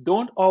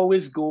 don't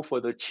always go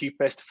for the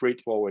cheapest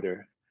freight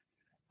forwarder.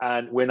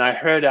 And when I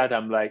heard that,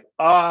 I'm like,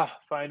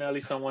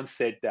 finally someone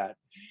said that.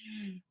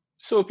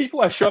 So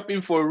people are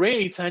shopping for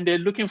rates and they're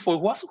looking for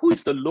who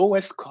is the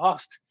lowest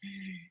cost.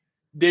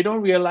 They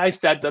don't realize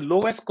that the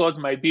lowest cost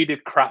might be the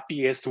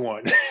crappiest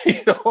one.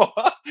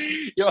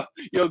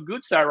 Your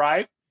goods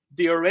arrive,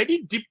 they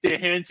already dipped their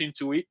hands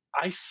into it.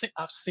 I've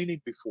seen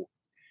it before.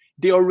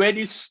 They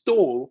already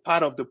stole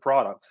part of the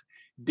product.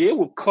 They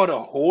will cut a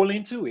hole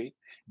into it,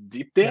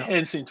 dip their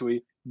hands into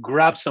it,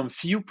 grab some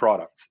few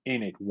products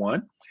in it.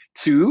 1,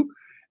 2,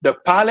 the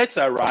pallets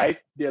arrive.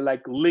 They're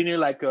like leaning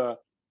like a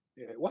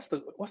what's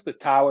the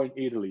tower in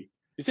Italy?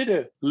 Is it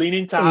a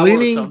leaning tower?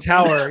 Leaning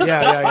tower.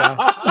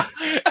 Yeah.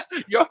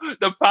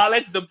 The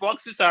pallets, the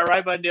boxes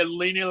arrive and they're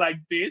leaning like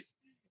this,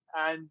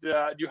 and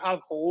you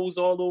have holes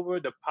all over.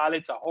 The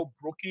pallets are all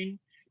broken.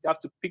 You have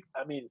to pick.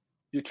 I mean,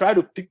 you try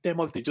to pick them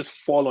up, they just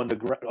fall on the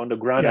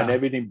ground, and Yeah.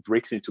 everything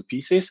breaks into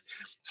pieces.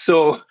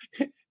 So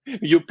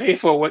you pay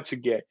for what you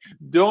get.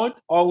 Don't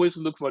always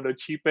look for the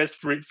cheapest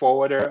freight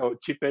forwarder or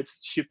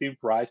cheapest shipping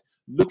price.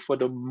 Look for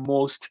the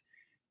most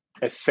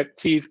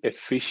effective,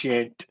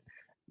 efficient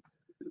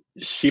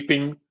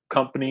shipping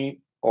company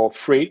or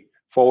freight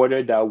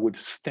forwarder that would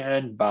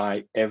stand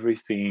by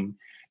everything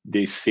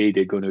they say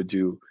they're going to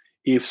do.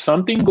 If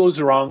something goes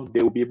wrong,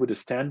 they will be able to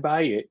stand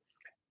by it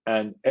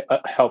and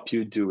help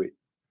you do it.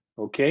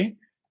 Okay,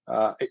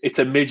 it's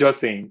a major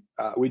thing.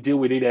 We deal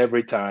with it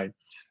every time.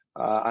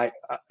 I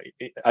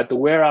at the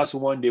warehouse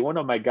one day, one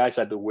of my guys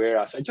at the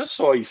warehouse, I just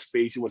saw his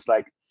face. He was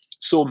like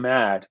so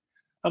mad.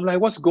 I'm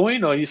like, what's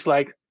going on? He's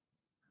like,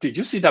 did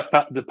you see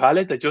the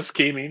pallet that just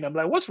came in? I'm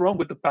like, what's wrong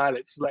with the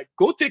pallets? Like,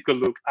 go take a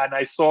look. And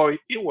I saw it.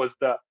 It was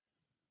the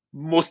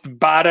most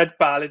battered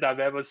pallet I've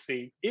ever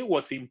seen. It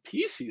was in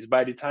pieces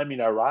by the time it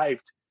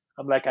arrived.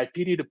 I'm like, I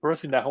pity the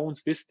person that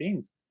owns this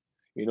thing,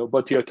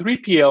 but your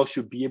 3PL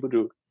should be able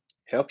to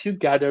help you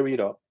gather it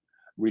up,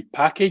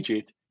 repackage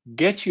it,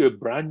 get you a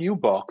brand new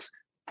box,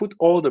 put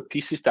all the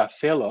pieces that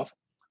fell off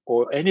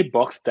or any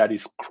box that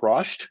is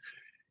crushed.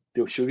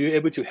 They should be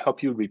able to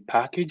help you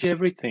repackage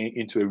everything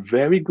into a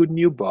very good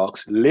new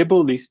box,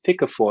 label it,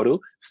 take a photo,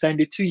 send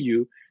it to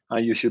you,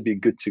 and you should be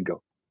good to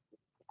go.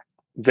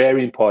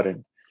 Very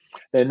important.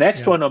 The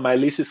next one on my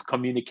list is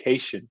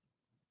communication.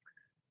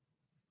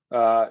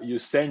 You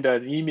send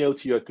an email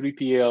to your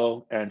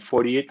 3PL and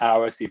 48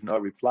 hours they've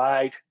not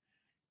replied.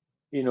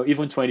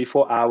 Even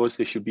 24 hours,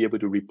 they should be able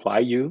to reply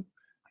you.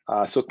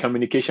 So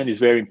communication is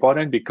very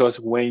important, because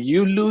when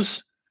you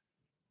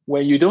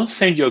don't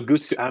send your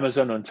goods to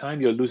Amazon on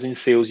time, you're losing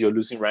sales, you're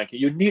losing ranking.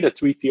 You need a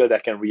 3PL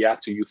that can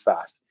react to you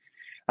fast.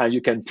 And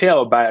you can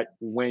tell by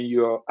when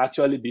you're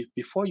actually,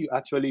 before you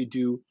actually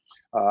do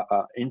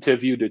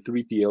interview the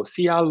 3PL,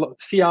 see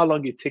how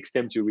long it takes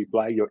them to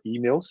reply your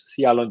emails,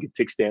 see how long it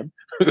takes them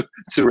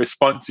to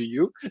respond to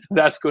you.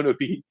 That's going to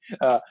be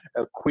a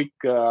quick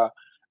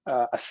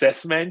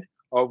assessment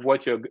of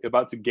what you're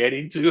about to get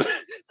into.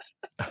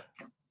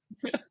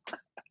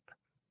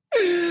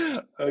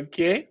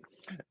 Okay.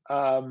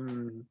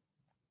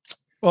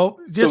 Well,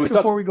 just we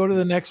before we go to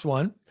the next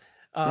one,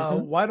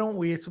 Mhm. why don't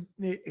we?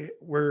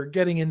 We're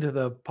getting into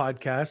the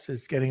podcast.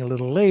 It's getting a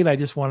little late. I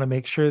just want to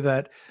make sure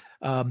that,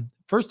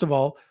 first of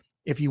all,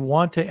 if you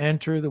want to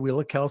enter the Wheel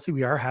of Kelsey,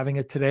 we are having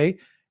it today.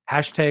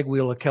 Hashtag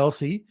Wheel of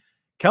Kelsey.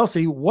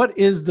 Kelsey, what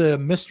is the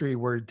mystery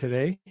word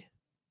today?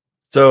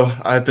 So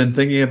I've been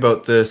thinking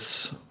about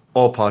this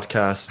all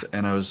podcast,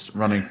 and I was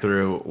running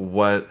through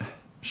what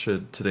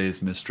should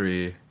today's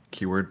mystery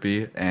keyword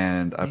be,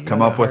 and I've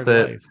come up with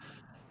it.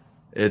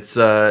 It's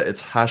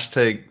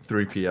hashtag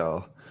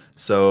 3PL.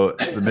 So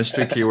the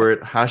mystery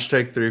keyword,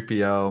 hashtag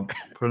 3PL,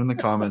 put in the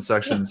comment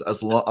sections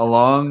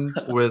along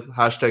with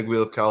hashtag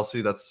Wheel of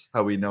Kelsey. That's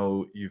how we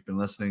know you've been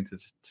listening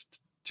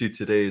to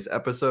today's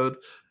episode.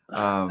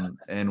 And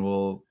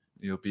you'll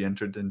be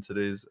entered in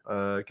today's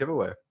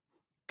giveaway.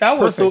 That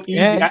was Perfect. so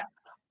easy.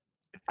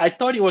 I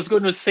thought he was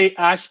going to say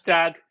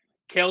hashtag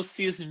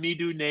Kelsey's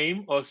middle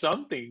name or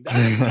something.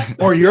 That's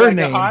or your like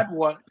name. A hard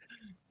one.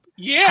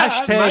 Yeah,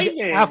 hashtag my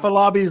name.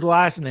 Afalabi's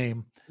last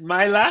name.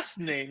 My last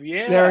name,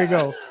 yeah. There you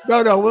go.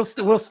 No, we'll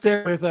stick with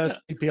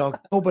 3PL.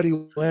 Nobody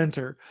will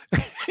enter.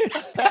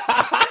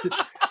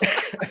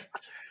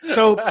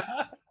 So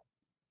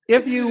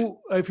if you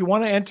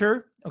want to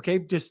enter, okay,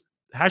 just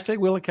hashtag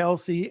Wheel of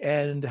Kelsey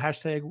and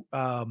hashtag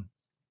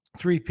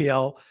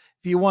 3PL.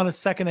 If you want a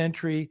second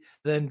entry,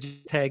 then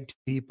just tag 2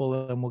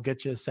 people and we'll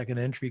get you a second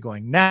entry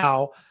going.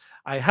 Now,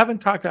 I haven't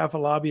talked to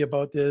Afalabi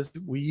about this.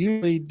 We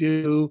usually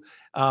do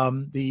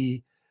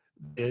the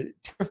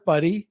Tariff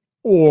Buddy,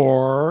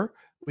 or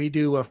we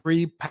do a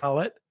free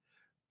pallet,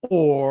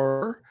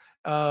 or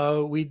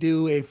we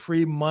do a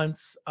free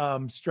month's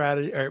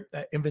strategy or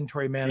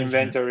inventory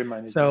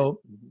management.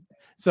 So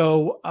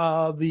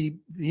the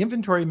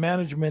inventory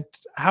management,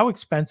 how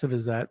expensive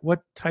is that?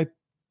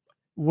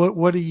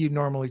 What do you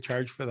normally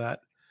charge for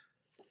that?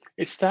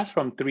 It starts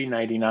from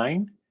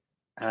 $3.99,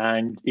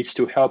 and it's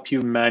to help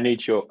you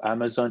manage your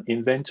Amazon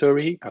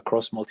inventory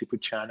across multiple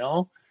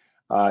channels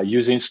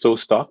using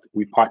StoreStock.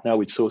 We partner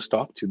with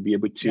StoreStock to be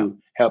able to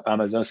help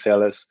Amazon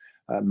sellers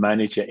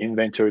manage their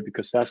inventory,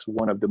 because that's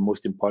one of the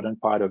most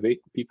important part of it.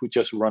 People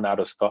just run out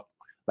of stock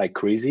like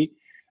crazy.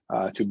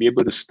 To be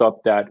able to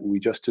stop that, we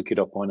just took it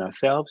upon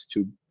ourselves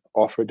to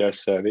offer that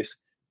service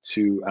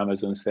to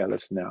Amazon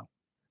sellers now.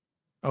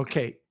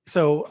 Okay,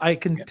 so I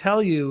can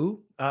tell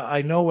you,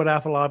 I know what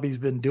Afalabi's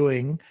been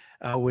doing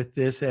with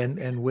this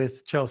and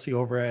with Chelsea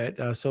over at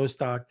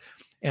StoreStock,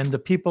 and the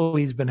people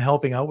he's been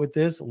helping out with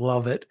this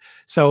love it.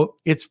 So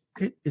it's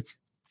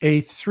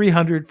a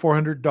 $300,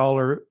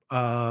 $400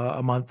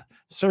 a month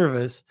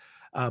service,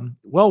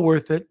 well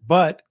worth it.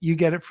 But you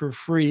get it for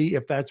free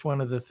if that's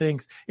one of the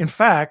things. In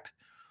fact,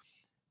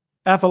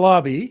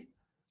 Afalabi,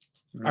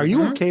 Are you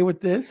Mhm. okay with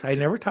this? I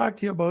never talked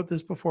to you about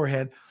this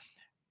beforehand.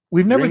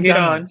 We've never Bring it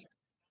done on. this.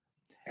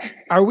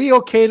 Are we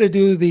okay to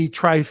do the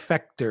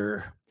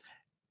trifecta?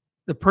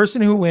 The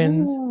person who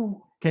wins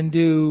Ooh, can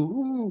do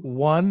ooh.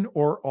 one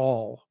or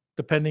all,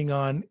 depending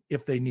on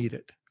if they need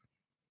it.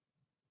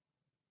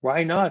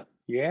 Why not?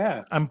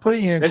 Yeah. I'm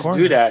putting you in a Let's do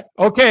corner. that.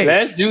 Okay.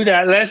 Let's do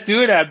that. Let's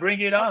do that.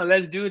 Bring it on.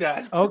 Let's do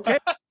that. Okay.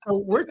 So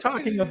we're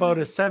talking about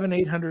a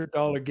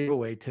 $700-800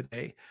 giveaway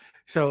today.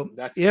 So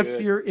That's if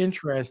good. you're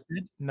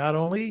interested, not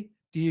only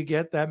do you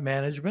get that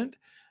management,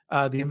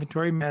 the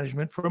inventory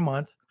management for a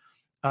month,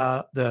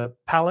 the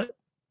pallet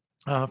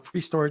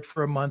free storage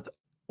for a month,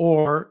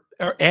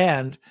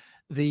 and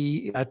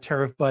the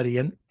Tariff Buddy.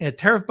 And a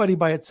Tariff Buddy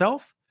by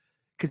itself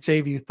could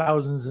save you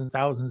thousands and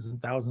thousands and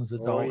thousands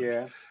of Oh dollars.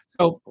 yeah.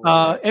 So, Oh,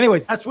 yeah.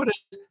 anyways, that's what it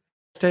is.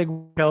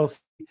 Hashtag Kelsey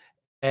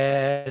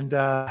and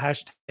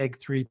hashtag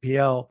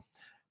 3PL.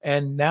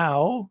 And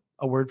now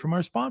a word from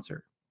our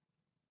sponsor.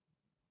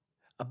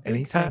 A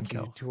big thank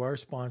you to our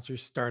sponsor,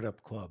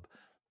 Startup Club,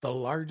 the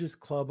largest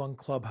club on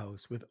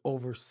Clubhouse with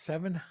over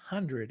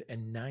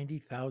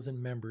 790,000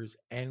 members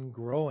and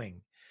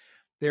growing.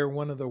 They're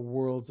one of the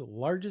world's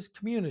largest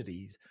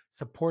communities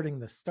supporting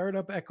the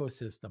startup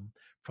ecosystem,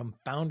 from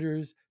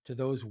founders to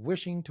those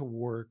wishing to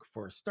work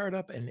for a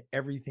startup and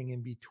everything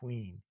in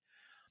between.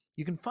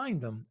 You can find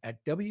them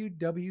at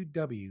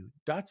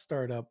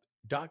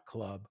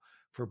www.startup.club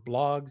for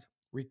blogs,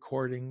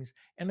 recordings,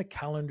 and a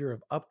calendar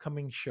of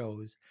upcoming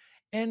shows,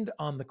 and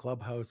on the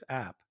Clubhouse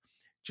app.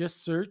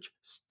 Just search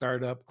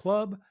Startup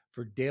Club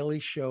for daily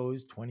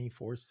shows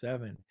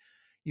 24/7.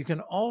 You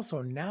can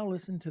also now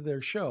listen to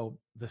their show,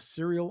 the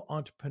Serial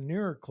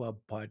Entrepreneur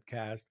Club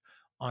podcast,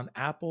 on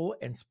Apple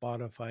and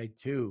Spotify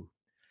too.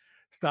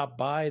 Stop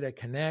by to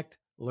connect,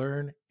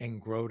 learn,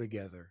 and grow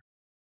together.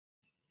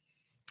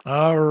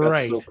 All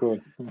That's so right.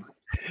 cool.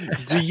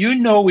 Do you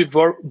know we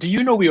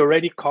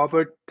already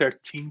covered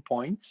 13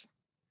 points?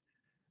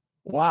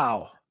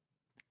 Wow.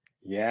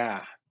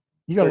 Yeah.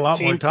 You got a lot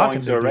more 13 talking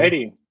points to do.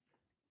 already.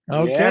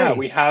 Okay. Yeah,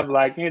 we have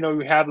like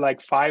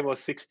 5 or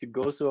 6 to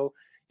go. So,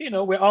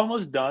 we're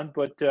almost done,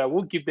 but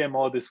we'll give them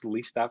all this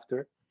list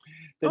after.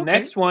 The Okay.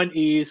 next one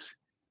is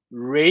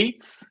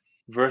rates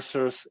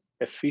versus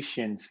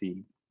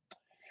efficiency.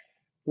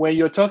 When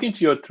you're talking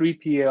to your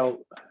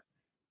 3PL,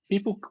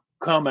 people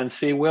come and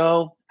say,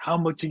 well, how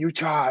much do you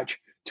charge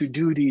to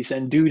do this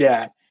and do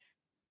that?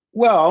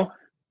 Well,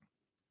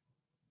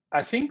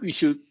 I think we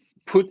should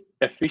put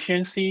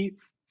efficiency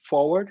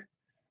forward,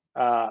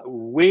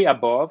 way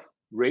above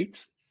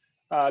rates,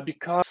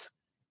 because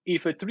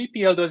if a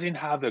 3PL doesn't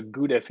have a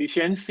good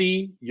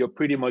efficiency, you're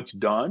pretty much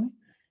done,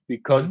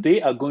 because Mhm.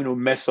 they are going to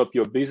mess up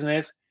your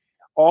business.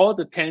 All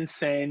the 10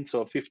 cents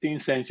or 15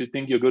 cents you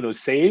think you're going to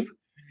save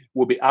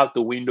will be out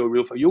the window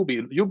real fast. You'll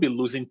be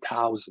losing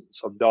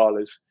thousands of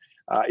dollars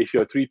if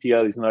your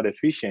 3PL is not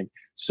efficient.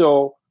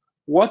 So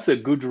what's a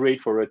good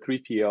rate for a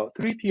 3PL?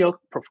 3PL,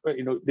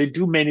 they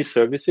do many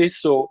services,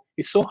 so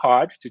it's so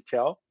hard to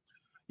tell.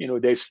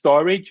 There's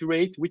storage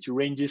rate, which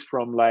ranges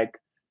from like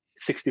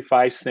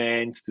 65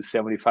 cents to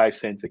 75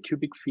 cents a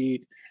cubic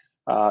feet.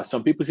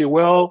 Some people say,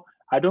 well,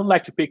 I don't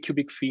like to pay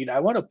cubic feet. I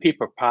want to pay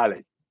per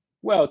pallet.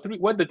 Well,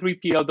 what the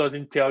 3PL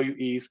doesn't tell you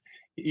is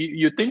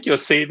you think you're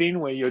saving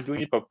when you're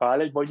doing it per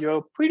pallet, but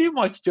you're pretty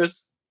much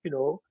just,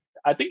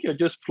 I think you're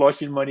just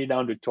flushing money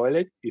down the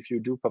toilet if you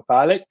do per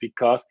pallet,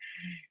 because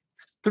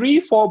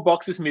 3-4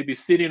 boxes may be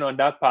sitting on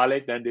that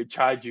pallet and they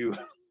charge you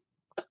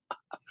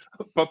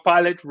per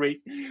pallet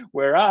rate.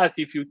 Whereas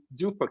if you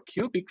do per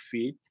cubic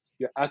feet,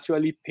 you're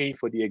actually paying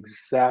for the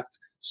exact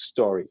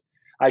storage.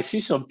 I see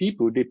some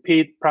people, they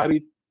paid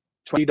probably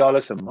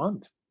 $20 a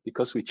month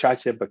because we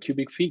charge them per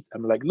cubic feet.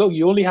 I'm like, look,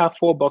 you only have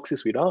 4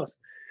 boxes with us,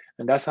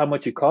 and that's how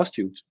much it costs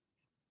you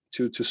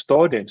to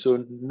store them.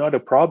 So not a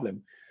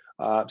problem.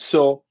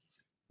 So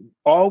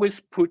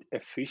always put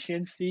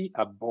efficiency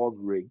above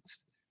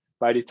rates.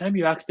 By the time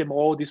you ask them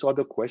all these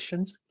other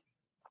questions,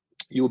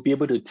 you'll be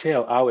able to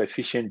tell how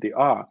efficient they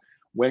are.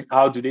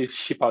 How do they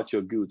ship out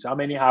your goods? How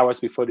many hours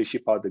before they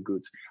ship out the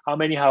goods? How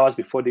many hours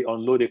before they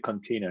unload a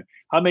container?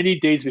 How many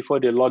days before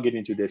they log it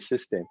into their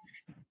system?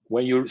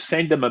 When you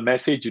send them a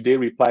message, do they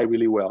reply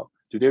really well?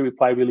 Do they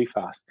reply really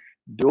fast?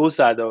 Those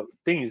are the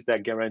things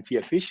that guarantee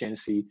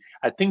efficiency.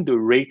 I think the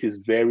rate is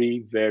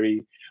very,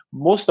 very,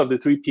 most of the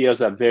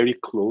 3PLs are very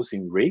close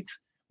in rates,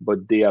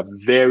 but they are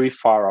very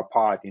far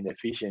apart in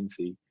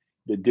efficiency.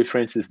 The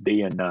difference is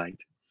day and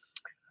night.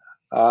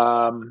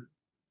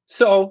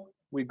 So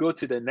we go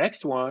to the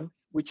next one,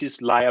 which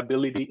is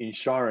liability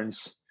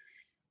insurance.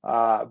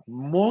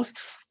 Most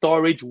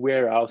storage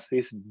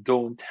warehouses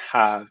don't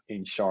have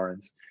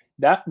insurance.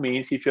 That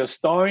means if you're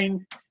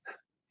storing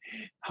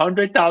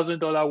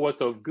 $100,000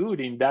 worth of good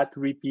in that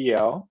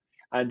 3PL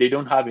and they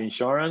don't have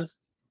insurance,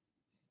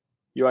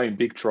 you are in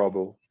big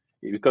trouble.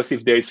 Because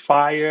if there's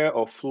fire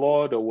or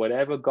flood or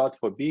whatever, God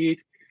forbid,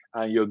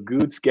 and your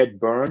goods get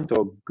burned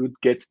or good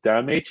gets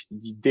damaged,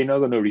 they're not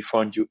going to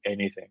refund you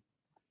anything.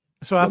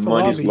 So The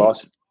money is Afolabi,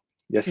 lost.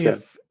 Yes,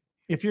 sir.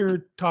 if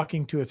you're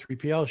talking to a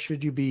 3PL,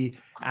 should you be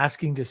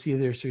asking to see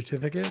their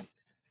certificate?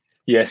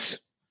 Yes,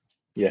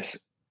 yes,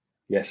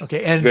 yes.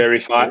 Okay, and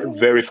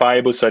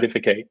Verifiable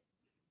certificate.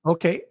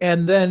 okay,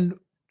 and then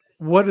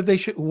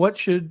what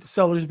should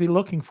sellers be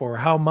looking for?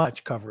 How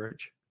much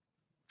coverage?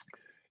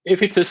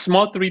 If it's a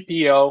small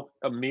 3PL,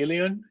 $1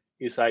 million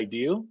is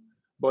ideal.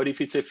 But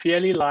if it's a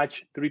fairly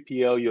large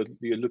 3PL,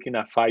 you're looking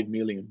at $5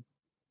 million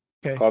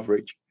Okay,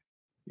 coverage.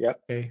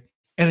 Yep. okay.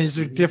 And is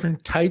there Mhm.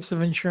 different types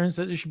of insurance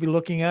that you should be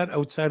looking at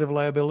outside of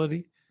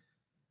liability?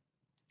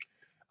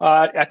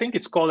 I think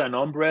it's called an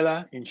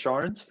umbrella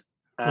insurance,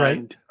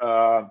 Right.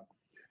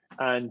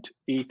 and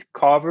it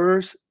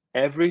covers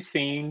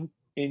everything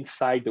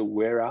inside the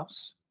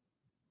warehouse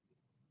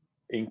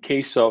in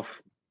case of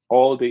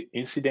all the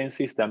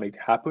incidences that may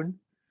happen.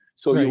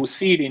 So you Right. will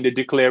see it in the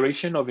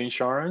declaration of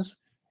insurance.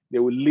 They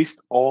will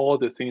list all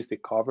the things they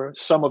cover.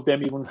 Some of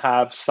them even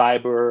have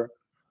cyber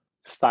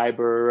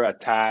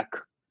attack.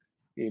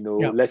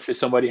 Yeah. Let's say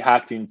somebody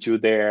hacked into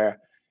their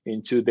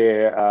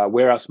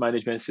warehouse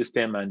management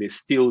system and they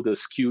steal the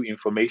SKU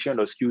information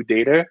or SKU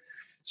data.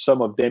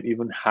 Some of them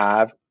even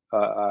have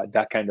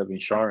that kind of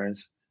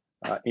insurance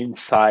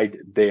inside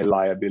their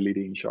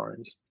liability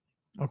insurance.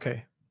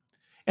 Okay.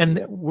 And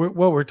Yep.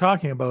 what we're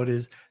talking about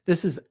is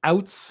this is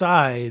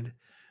outside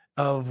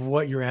of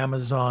what your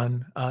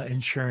Amazon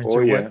insurance Oh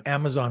or yeah, what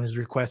Amazon is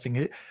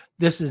requesting.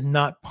 This is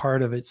not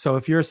part of it. So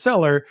if you're a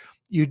seller,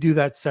 you do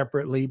that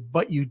separately,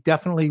 but you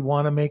definitely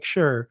want to make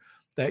sure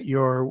that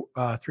your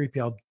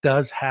 3PL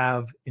does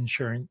have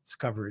insurance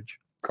coverage.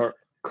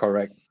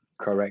 correct,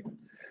 correct.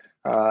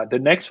 The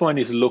next one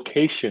is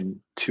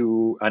location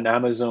to an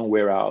Amazon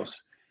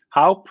warehouse.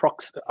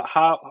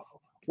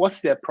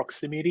 What's their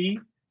proximity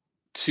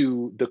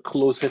to the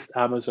closest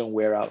Amazon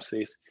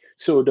warehouses?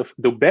 So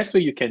the best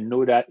way you can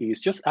know that is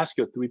just ask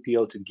your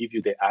 3PL to give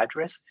you the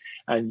address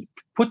and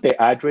put the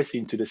address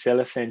into the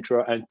Seller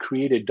Central and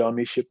create a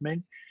dummy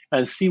shipment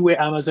and see where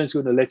Amazon is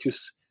going to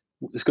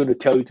is going to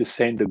tell you to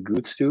send the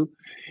goods to.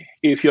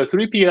 If your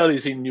 3PL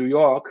is in New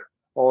York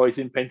or is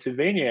in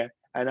Pennsylvania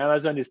and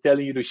Amazon is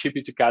telling you to ship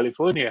it to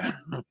California,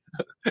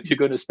 you're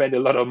going to spend a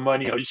lot of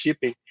money on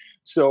shipping.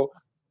 So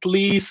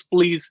please,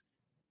 please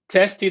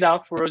test it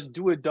out for us.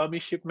 Do a dummy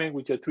shipment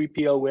with your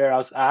 3PL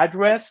warehouse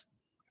address.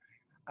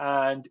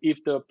 And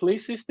if the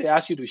places they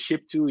ask you to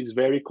ship to is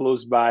very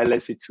close by,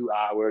 let's say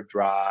 2-hour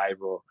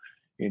drive or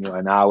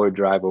an hour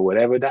drive or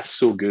whatever, that's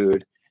so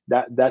good.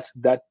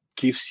 That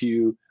gives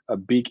you a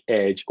big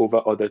edge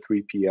over other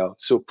 3PL.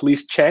 So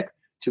please check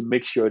to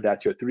make sure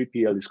that your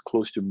 3PL is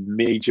close to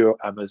major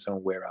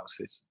Amazon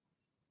warehouses.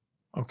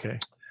 Okay.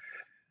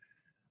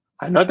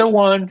 Another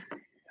one,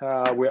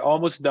 we're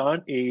almost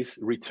done, is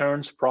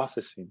returns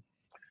processing.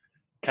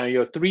 Can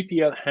your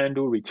 3PL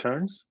handle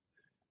returns?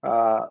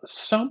 I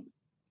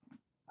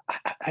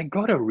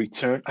got a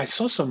return. I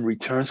saw some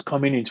returns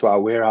coming into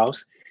our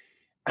warehouse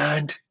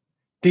and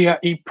they are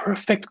in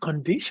perfect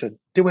condition.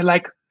 They were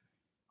like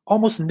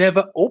almost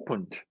never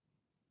opened.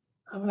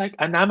 I'm like,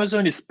 and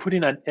Amazon is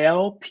putting an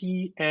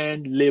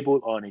LPN label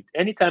on it.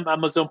 Anytime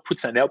Amazon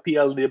puts an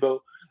LPN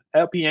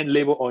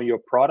label on your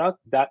product,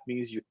 that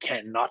means you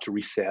cannot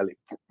resell it.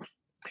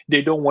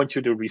 They don't want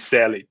you to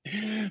resell it.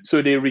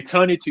 So they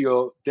return it to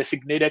your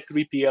designated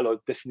 3PL or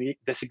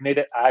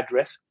designated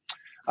address.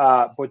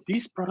 But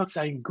these products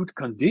are in good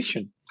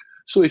condition.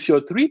 So if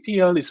your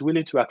 3PL is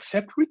willing to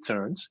accept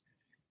returns,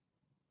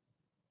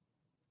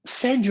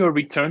 send your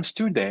returns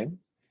to them.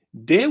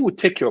 They will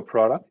take your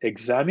product,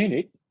 examine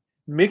it,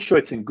 make sure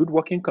it's in good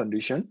working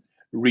condition,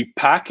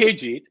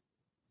 repackage it,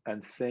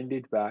 and send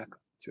it back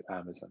to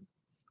Amazon.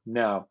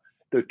 Now,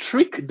 the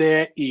trick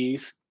there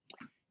is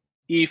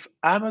if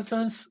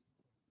Amazon's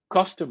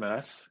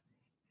customers,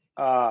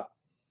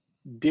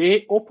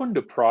 they opened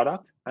the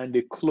product and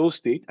they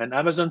closed it, and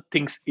Amazon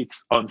thinks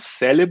it's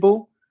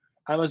unsellable,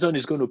 Amazon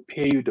is going to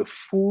pay you the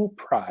full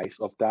price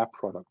of that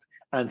product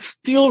and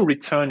still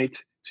return it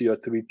to your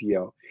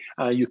 3PL.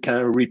 You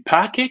can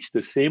repackage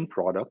the same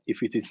product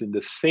if it is in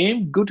the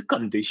same good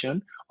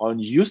condition,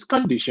 unused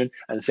condition,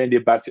 and send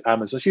it back to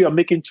Amazon. So you're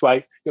making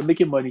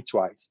money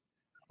twice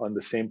on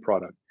the same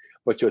product.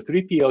 But your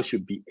 3PL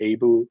should be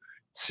able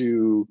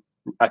to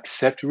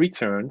accept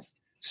returns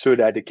so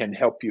that they can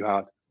help you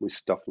out with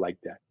stuff like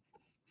that.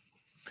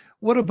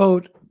 What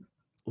about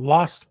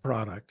lost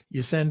product?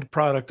 You send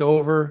product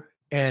over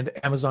and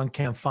Amazon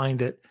can't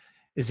find it.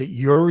 Is it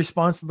your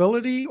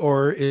responsibility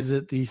or is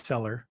it the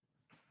seller?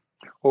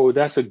 Oh,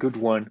 that's a good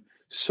one.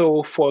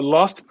 So for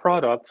lost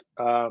product,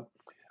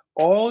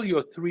 all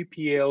your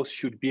 3PLs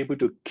should be able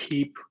to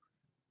keep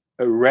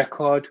a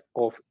record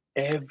of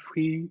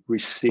every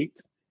receipt,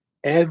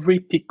 every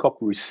pickup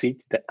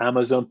receipt that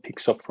Amazon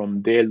picks up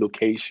from their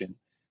location.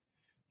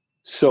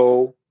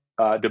 So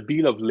the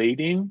bill of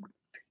lading,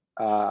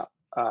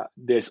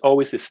 there's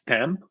always a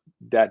stamp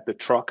that the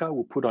trucker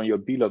will put on your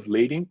bill of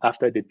lading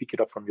after they pick it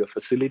up from your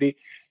facility.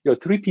 Your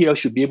 3PL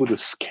should be able to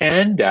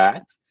scan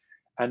that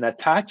and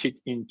attach it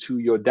into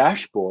your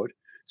dashboard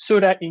so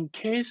that in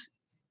case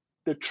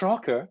the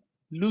trucker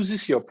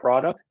loses your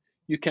product,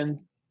 you can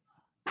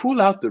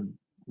pull out the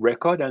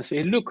record and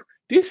say, look,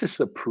 this is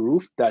a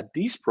proof that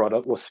this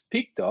product was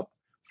picked up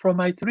from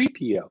my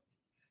 3PL.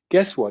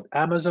 Guess what?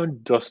 Amazon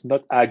does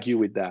not argue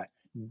with that.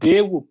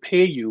 They will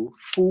pay you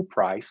full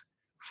price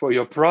for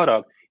your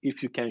product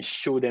if you can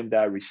show them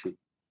that receipt.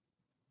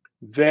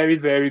 Very,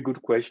 very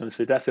good question.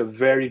 So that's a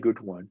very good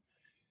one.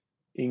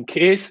 In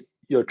case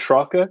your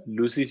trucker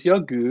loses your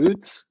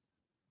goods,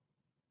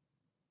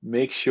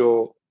 make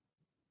sure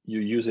you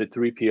use a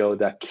 3PL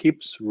that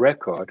keeps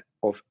record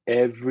of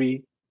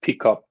every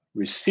pickup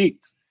receipt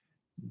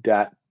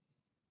that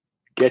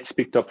gets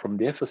picked up from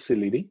their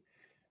facility,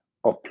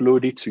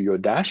 upload it to your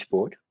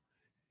dashboard.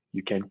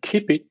 You can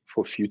keep it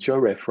for future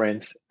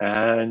reference,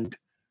 and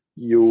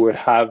you will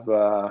have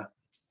a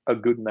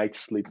good night's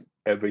sleep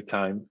every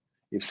time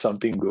if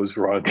something goes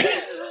wrong.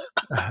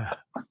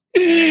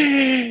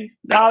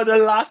 Now, the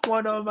last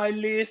one on my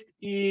list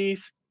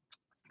is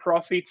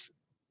Profits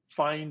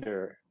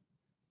Finder.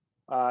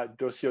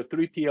 Does your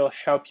 3PL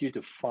help you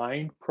to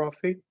find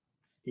profit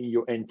in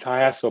your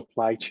entire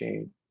supply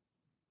chain?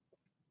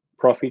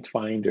 Profit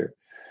Finder.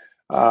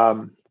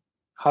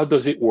 How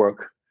does it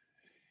work?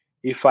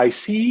 If I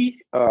see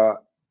a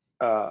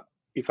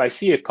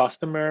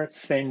customer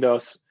send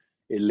us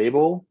a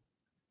label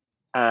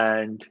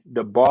and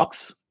the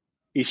box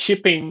is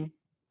shipping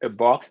a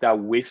box that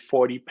weighs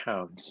 40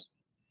 pounds,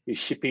 is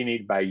shipping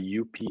it by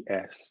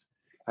UPS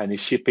and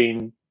is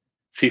shipping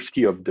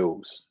 50 of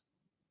those.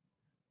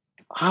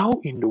 How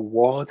in the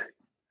world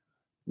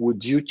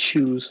would you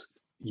choose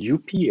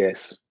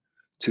UPS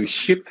to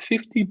ship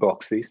 50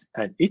 boxes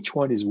and each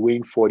one is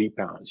weighing 40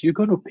 pounds? You're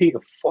going to pay a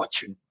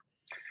fortune.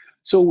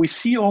 So we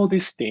see all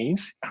these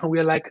things and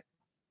we're like,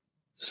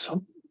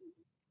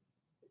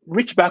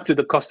 reach back to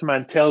the customer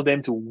and tell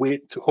them to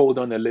wait, to hold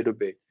on a little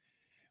bit.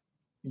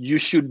 You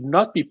should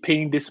not be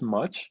paying this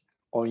much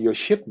on your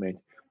shipment.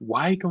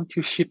 Why don't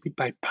you ship it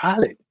by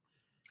pallet?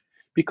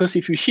 Because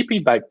if you ship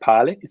it by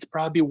pallet, it's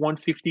probably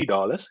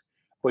 $150.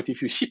 But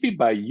if you ship it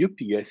by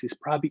UPS, it's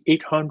probably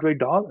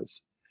 $800.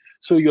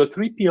 So your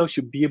 3PL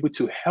should be able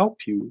to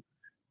help you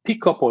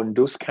pick up on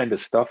those kind of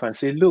stuff and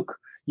say, look,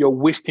 you're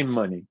wasting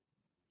money.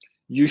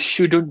 You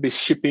shouldn't be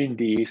shipping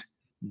these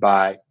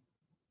by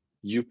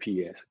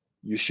UPS.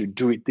 You should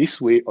do it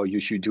this way or you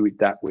should do it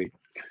that way.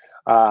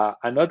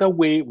 Another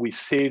way we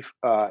save,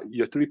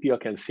 your 3PL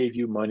can save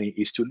you money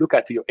is to look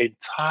at your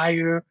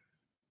entire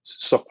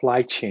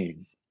supply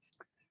chain.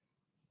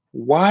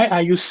 Why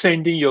are you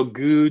sending your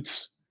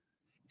goods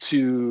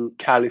to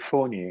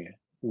California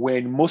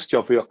when most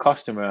of your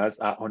customers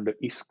are on the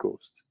East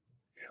Coast?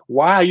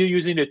 Why are you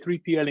using a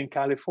 3PL in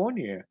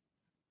California?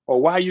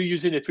 Or why are you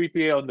using a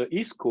 3PL on the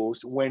East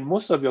Coast when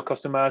most of your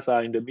customers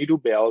are in the Middle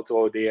Belt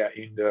or they are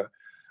in the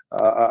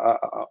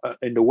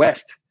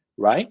West,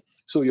 right?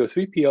 So your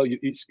 3PL,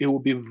 it will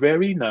be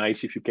very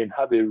nice if you can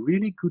have a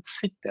really good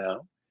sit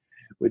down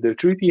with the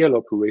 3PL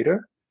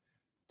operator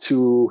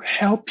to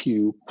help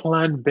you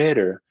plan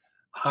better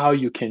how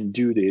you can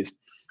do this.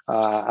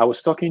 I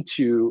was talking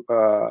to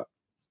a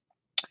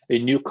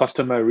new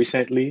customer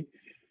recently,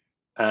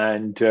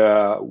 and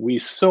we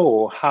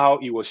saw how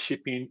he was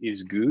shipping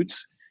his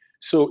goods.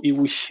 So he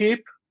would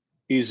ship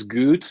his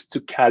goods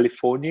to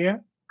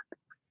California,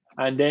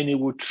 and then he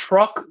would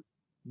truck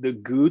the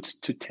goods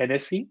to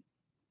Tennessee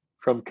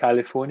from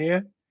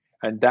California,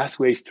 and that's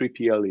where his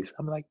 3PL is.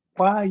 I'm like,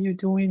 why are you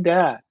doing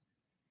that?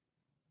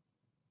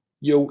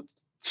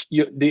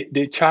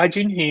 They're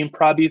charging him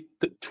probably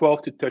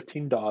 $12 to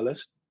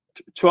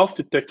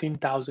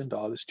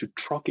 $13,000 to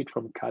truck it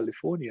from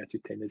California to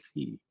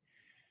Tennessee.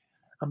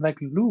 I'm like,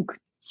 look,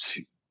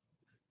 you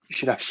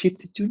should have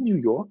shipped it to New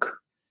York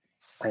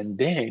and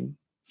then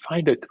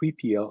find a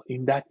 3PL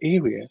in that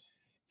area.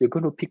 You're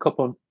going to pick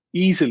up on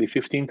easily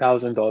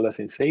 $15,000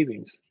 in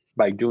savings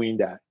by doing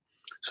that.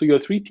 So your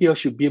 3PL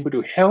should be able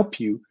to help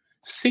you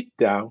sit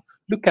down,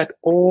 look at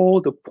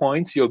all the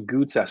points your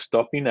goods are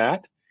stopping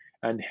at,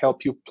 and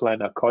help you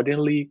plan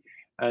accordingly.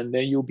 And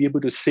then you'll be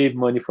able to save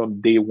money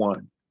from day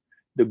one.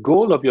 The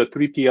goal of your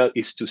 3PL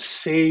is to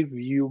save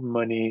you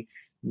money,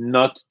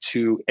 not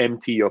to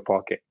empty your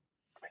pocket.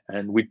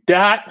 And with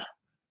that,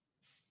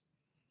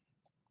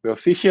 we're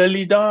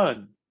officially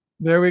done.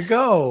 There we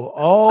go.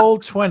 All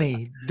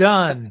 20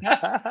 done.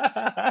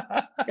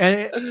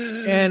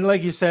 And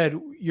like you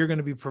said, you're going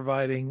to be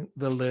providing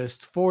the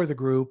list for the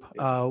group.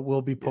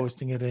 We'll be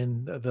posting it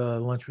in the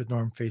Lunch with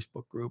Norm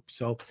Facebook group.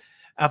 So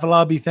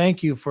Afolabi,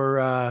 thank you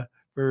for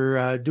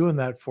doing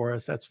that for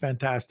us. That's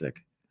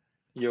fantastic.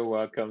 You're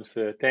welcome,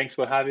 sir. Thanks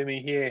for having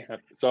me here.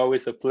 It's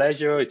always a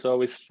pleasure. It's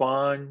always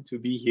fun to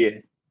be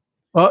here.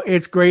 Well,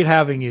 it's great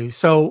having you.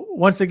 So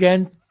once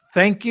again,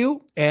 thank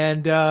you.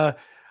 And I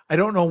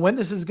don't know when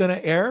this is going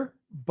to air,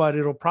 but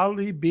it'll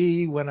probably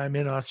be when I'm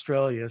in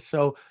Australia.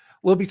 So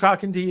we'll be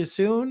talking to you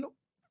soon.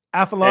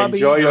 Afolabi,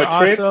 enjoy your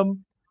trip.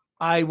 Awesome.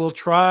 I will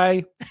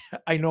try.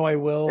 I know I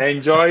will.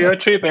 Enjoy your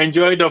trip.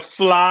 Enjoy the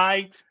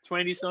flight.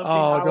 20-something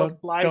hour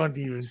flight. Don't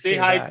even say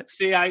hi. That.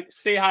 Say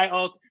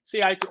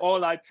hi to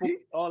all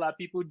our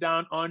people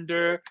down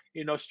under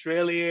in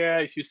Australia.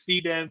 If you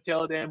see them,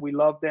 tell them we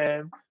love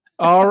them.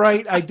 All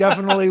right, I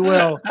definitely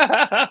will.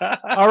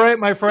 All right,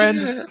 my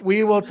friend.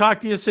 We will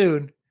talk to you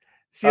soon.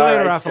 See you All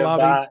later, right,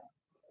 Afalabi.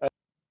 bye.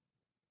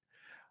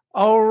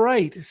 All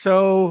right.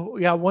 So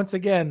yeah, once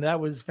again, that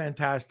was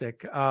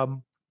fantastic.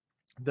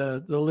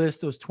 The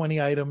list, those 20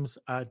 items,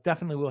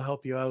 definitely will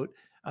help you out.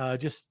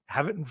 Just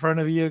have it in front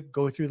of you,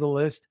 go through the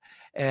list,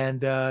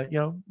 and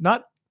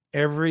not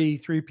every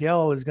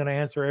 3PL is going to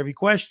answer every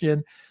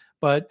question,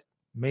 but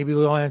maybe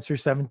they'll answer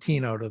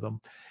 17 out of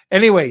them.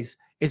 Anyways,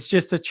 it's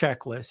just a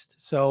checklist.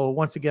 So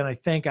once again, I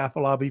thank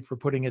Afalabi for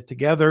putting it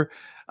together.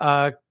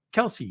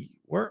 Kelsey,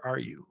 where are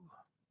you?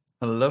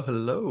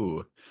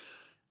 Hello.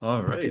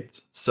 All right.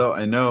 So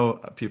I know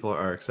people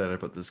are excited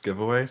about this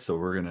giveaway, so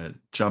we're going to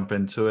jump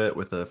into it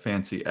with a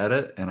fancy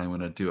edit, and I'm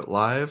going to do it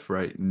live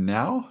right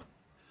now.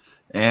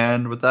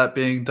 And with that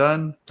being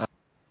done,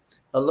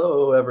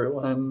 hello,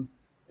 everyone.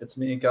 It's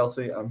me,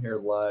 Kelsey. I'm here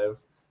live.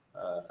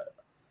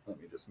 Let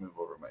me just move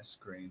over my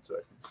screen so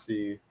I can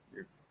see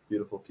your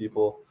beautiful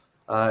people.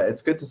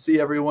 It's good to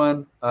see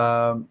everyone.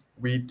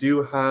 We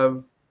do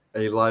have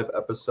a live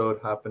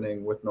episode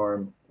happening with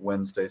Norm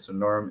Wednesday. So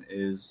Norm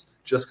is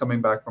just coming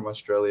back from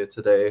Australia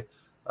today.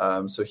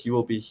 So he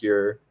will be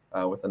here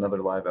with another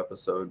live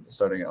episode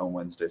starting on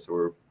Wednesday. So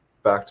we're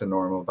back to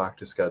normal, back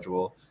to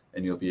schedule,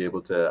 and you'll be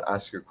able to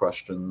ask your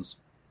questions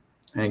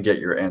and get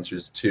your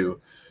answers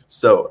too.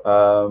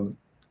 So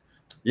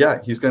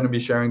he's going to be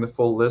sharing the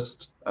full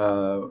list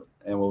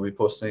and we'll be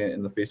posting it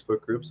in the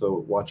Facebook group.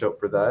 So watch out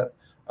for that.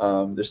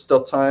 There's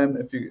still time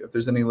if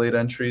there's any late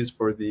entries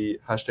for the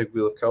hashtag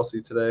Wheel of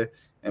Kelsey today.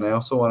 And I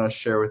also want to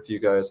share with you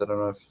guys, I don't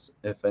know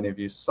if any of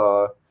you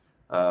saw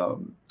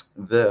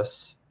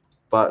this,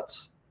 but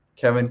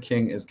Kevin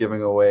King is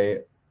giving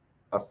away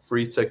a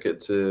free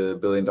ticket to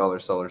 $1 Billion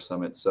Seller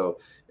Summit. So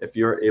if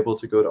you're able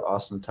to go to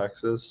Austin,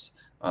 Texas,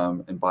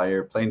 and buy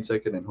your plane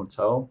ticket and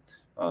hotel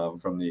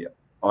from the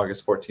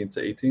August 14th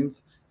to 18th,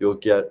 you'll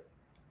get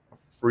a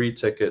free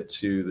ticket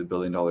to the $1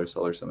 Billion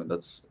Seller Summit.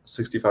 That's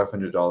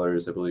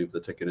 $6,500, I believe the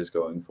ticket is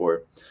going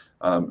for.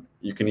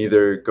 You can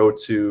either go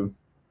to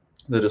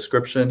the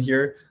description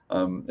here.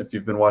 If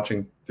you've been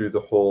watching through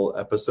the whole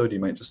episode, you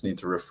might just need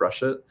to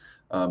refresh it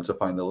to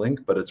find the link,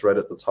 but it's right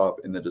at the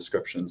top in the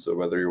description. So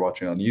whether you're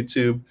watching on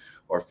YouTube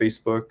or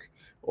Facebook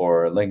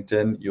or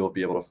LinkedIn, you'll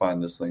be able to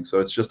find this link. So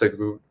it's just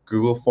a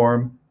Google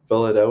form,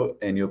 fill it out,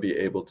 and you'll be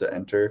able to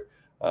enter.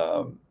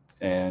 I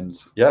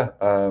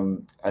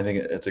think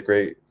it's a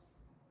great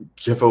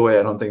giveaway.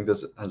 I don't think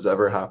this has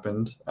ever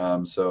happened.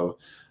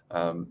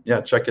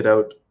 Check it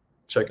out.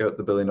 Check out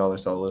the $1 Billion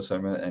Seller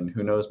Summit, and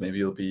who knows, maybe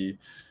you'll be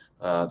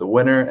the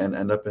winner and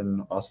end up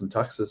in Austin,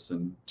 Texas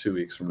in 2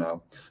 weeks from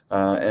now.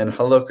 And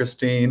hello,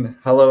 Christine.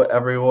 Hello,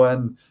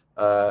 everyone.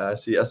 I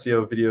see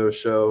SEO Video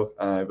Show.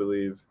 I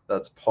believe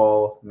that's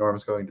Paul.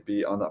 Norm's going to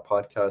be on that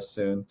podcast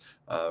soon.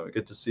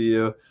 Good to see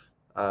you.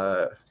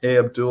 Hey,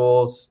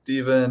 Abdul,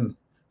 Steven.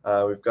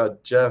 We've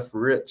got Jeff,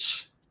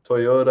 Rich,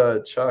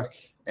 Toyota, Chuck,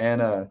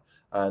 Anna.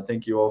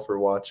 Thank you all for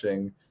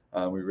watching.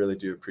 We really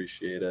do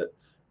appreciate it.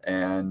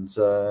 And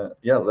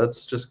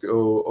let's just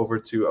go over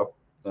to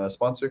a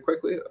sponsor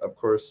quickly. Of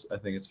course, I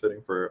think it's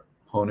fitting for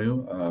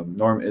Honu.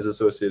 Norm is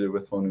associated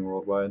with Honu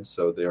Worldwide,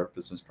 so they are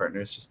business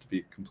partners, just to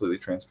be completely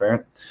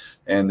transparent.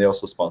 And they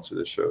also sponsor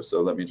this show, so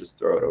let me just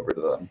throw it over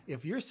to them.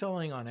 If you're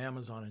selling on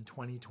Amazon in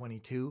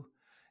 2022,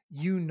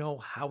 you know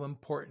how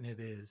important it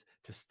is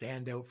to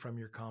stand out from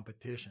your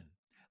competition.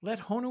 Let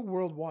Honu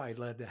Worldwide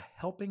lend a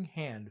helping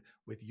hand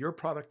with your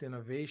product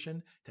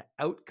innovation to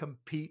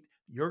outcompete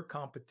your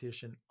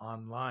competition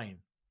online.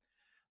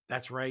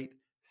 That's right.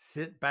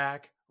 Sit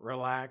back,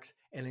 relax,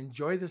 and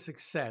enjoy the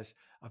success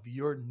of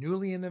your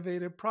newly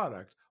innovative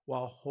product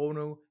while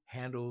Honu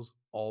handles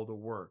all the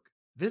work.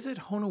 Visit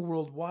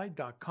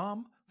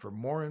HonuWorldwide.com for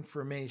more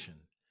information.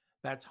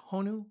 That's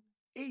Honu,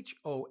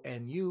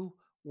 Honu,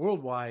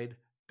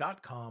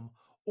 worldwide.com,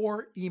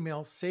 or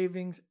email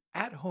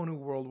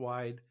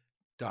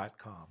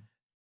savings@HonuWorldwide.com.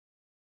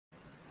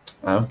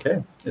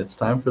 Okay, it's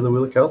time for the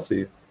Wheel of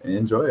Kelsey.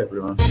 Enjoy,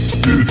 everyone.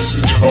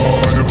 It's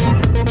time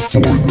for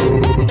the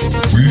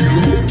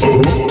Wheel of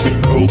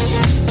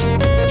Kelsey.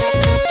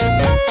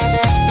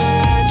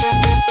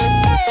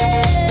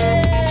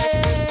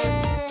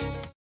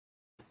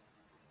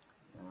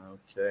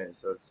 Okay,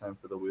 so it's time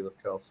for the Wheel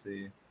of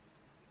Kelsey.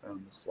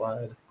 Found the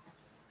slide.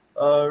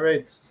 All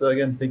right, so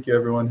again, thank you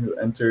everyone who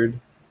entered,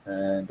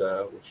 and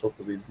we'll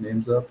shuffle these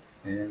names up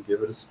and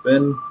give it a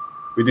spin.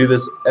 We do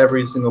this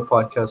every single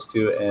podcast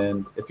too,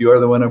 and if you are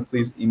the winner,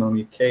 please email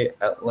me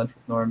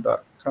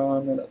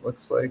k@lunchwithnorm.com, and it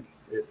looks like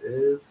it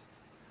is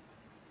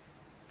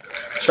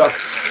Chuck.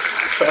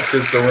 Chuck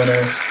is the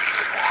winner.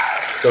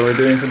 So we're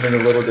doing something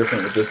a little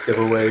different with this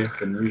giveaway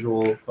than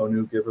usual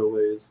Honu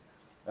giveaways.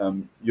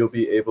 You'll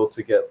be able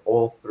to get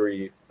all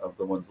three of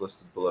the ones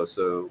listed below.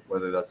 So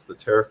whether that's the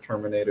Tariff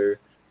Terminator,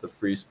 the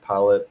Freeze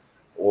Palette,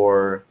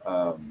 or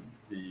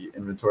the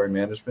inventory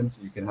management,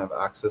 you can have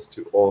access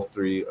to all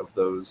three of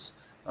those.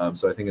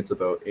 So I think it's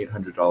about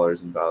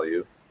 $800 in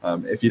value.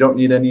 If you don't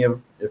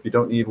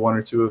need one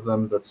or two of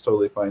them, that's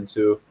totally fine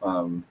too.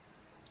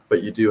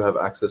 But you do have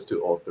access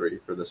to all three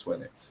for this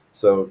winner.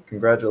 So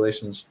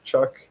congratulations,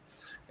 Chuck.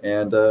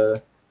 And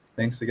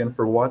thanks again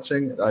for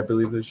watching. I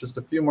believe there's just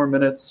a few more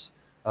minutes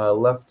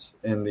left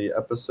in the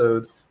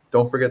episode.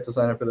 Don't forget to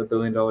sign up for the $1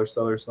 Billion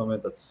Seller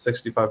Summit. That's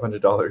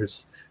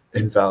 $6,500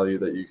 in value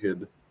that you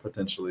could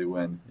potentially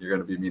win. You're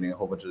going to be meeting a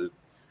whole bunch of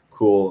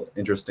cool,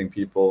 interesting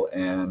people,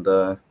 and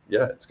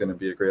yeah, it's going to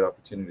be a great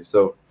opportunity.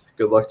 So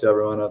good luck to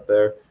everyone out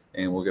there,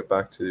 and we'll get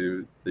back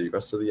to the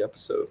rest of the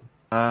episode.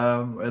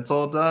 It's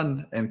all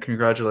done, and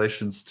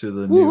congratulations to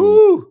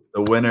the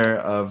winner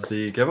of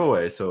the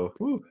giveaway. So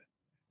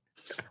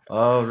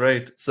all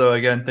right, so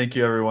again, thank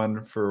you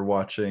everyone for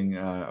watching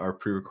our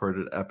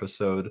pre-recorded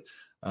episode.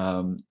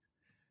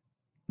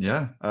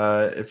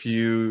 If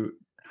you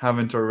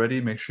haven't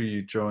already, make sure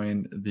you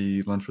join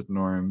the Lunch with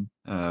Norm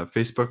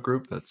Facebook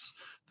group. That's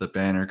the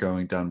banner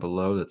going down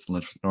below. That's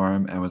Lunch with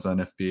Norm, Amazon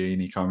FBA,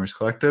 and e-commerce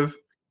collective.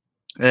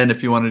 And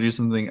if you want to do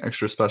something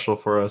extra special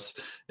for us,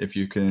 if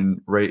you can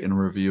rate and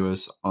review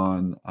us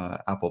on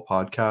Apple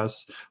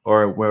Podcasts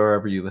or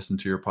wherever you listen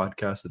to your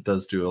podcast, it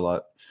does do a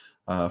lot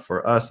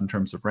for us in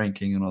terms of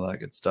ranking and all that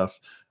good stuff.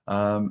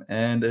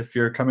 And if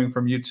you're coming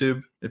from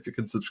YouTube, if you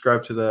can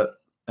subscribe to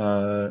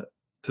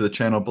the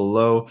channel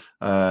below,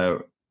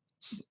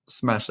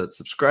 smash that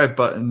subscribe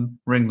button,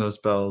 ring those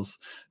bells,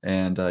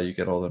 and you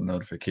get all the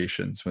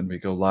notifications when we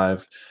go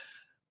live.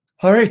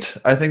 All right,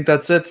 I think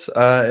that's it.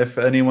 If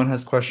anyone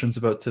has questions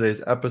about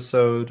today's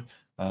episode,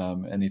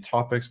 any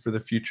topics for the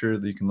future,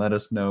 you can let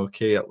us know,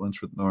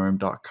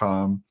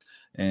 k@lunchwithnorm.com,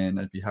 and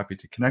I'd be happy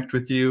to connect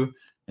with you.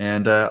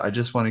 And I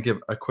just want to give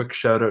a quick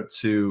shout out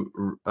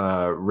to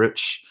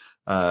Rich,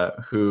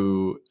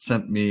 who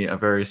sent me a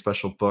very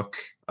special book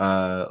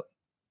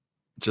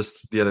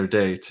just the other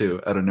day too,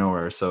 out of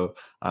nowhere. So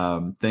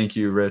thank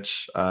you,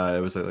 Rich.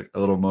 It was a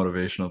little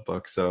motivational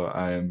book, so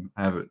I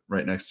have it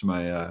right next to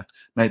my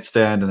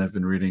nightstand, and I've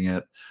been reading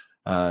it.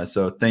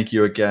 So thank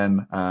you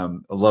again. I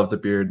love the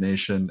Beard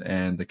Nation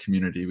and the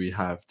community we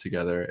have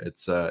together.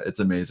 It's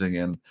amazing,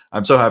 and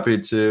I'm so happy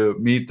to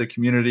meet the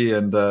community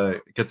and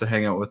get to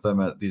hang out with them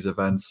at these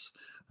events,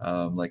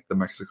 like the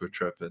Mexico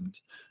trip. And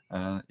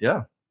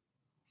yeah.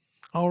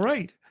 All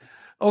right.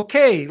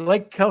 Okay,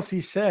 like Kelsey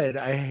said,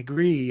 I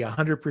agree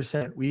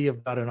 100%. We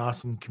have got an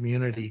awesome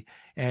community,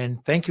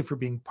 and thank you for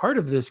being part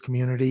of this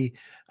community.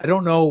 I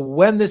don't know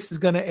when this is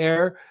going to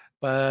air,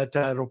 but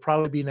it'll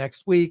probably be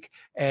next week,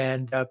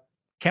 and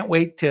can't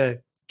wait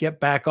to get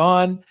back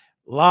on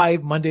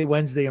live Monday,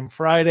 Wednesday, and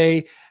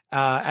Friday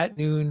at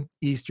noon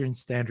Eastern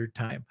Standard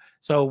Time.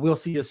 So we'll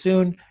see you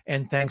soon,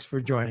 and thanks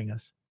for joining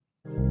us.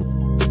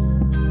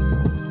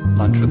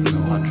 Lunch with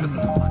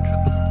Norm.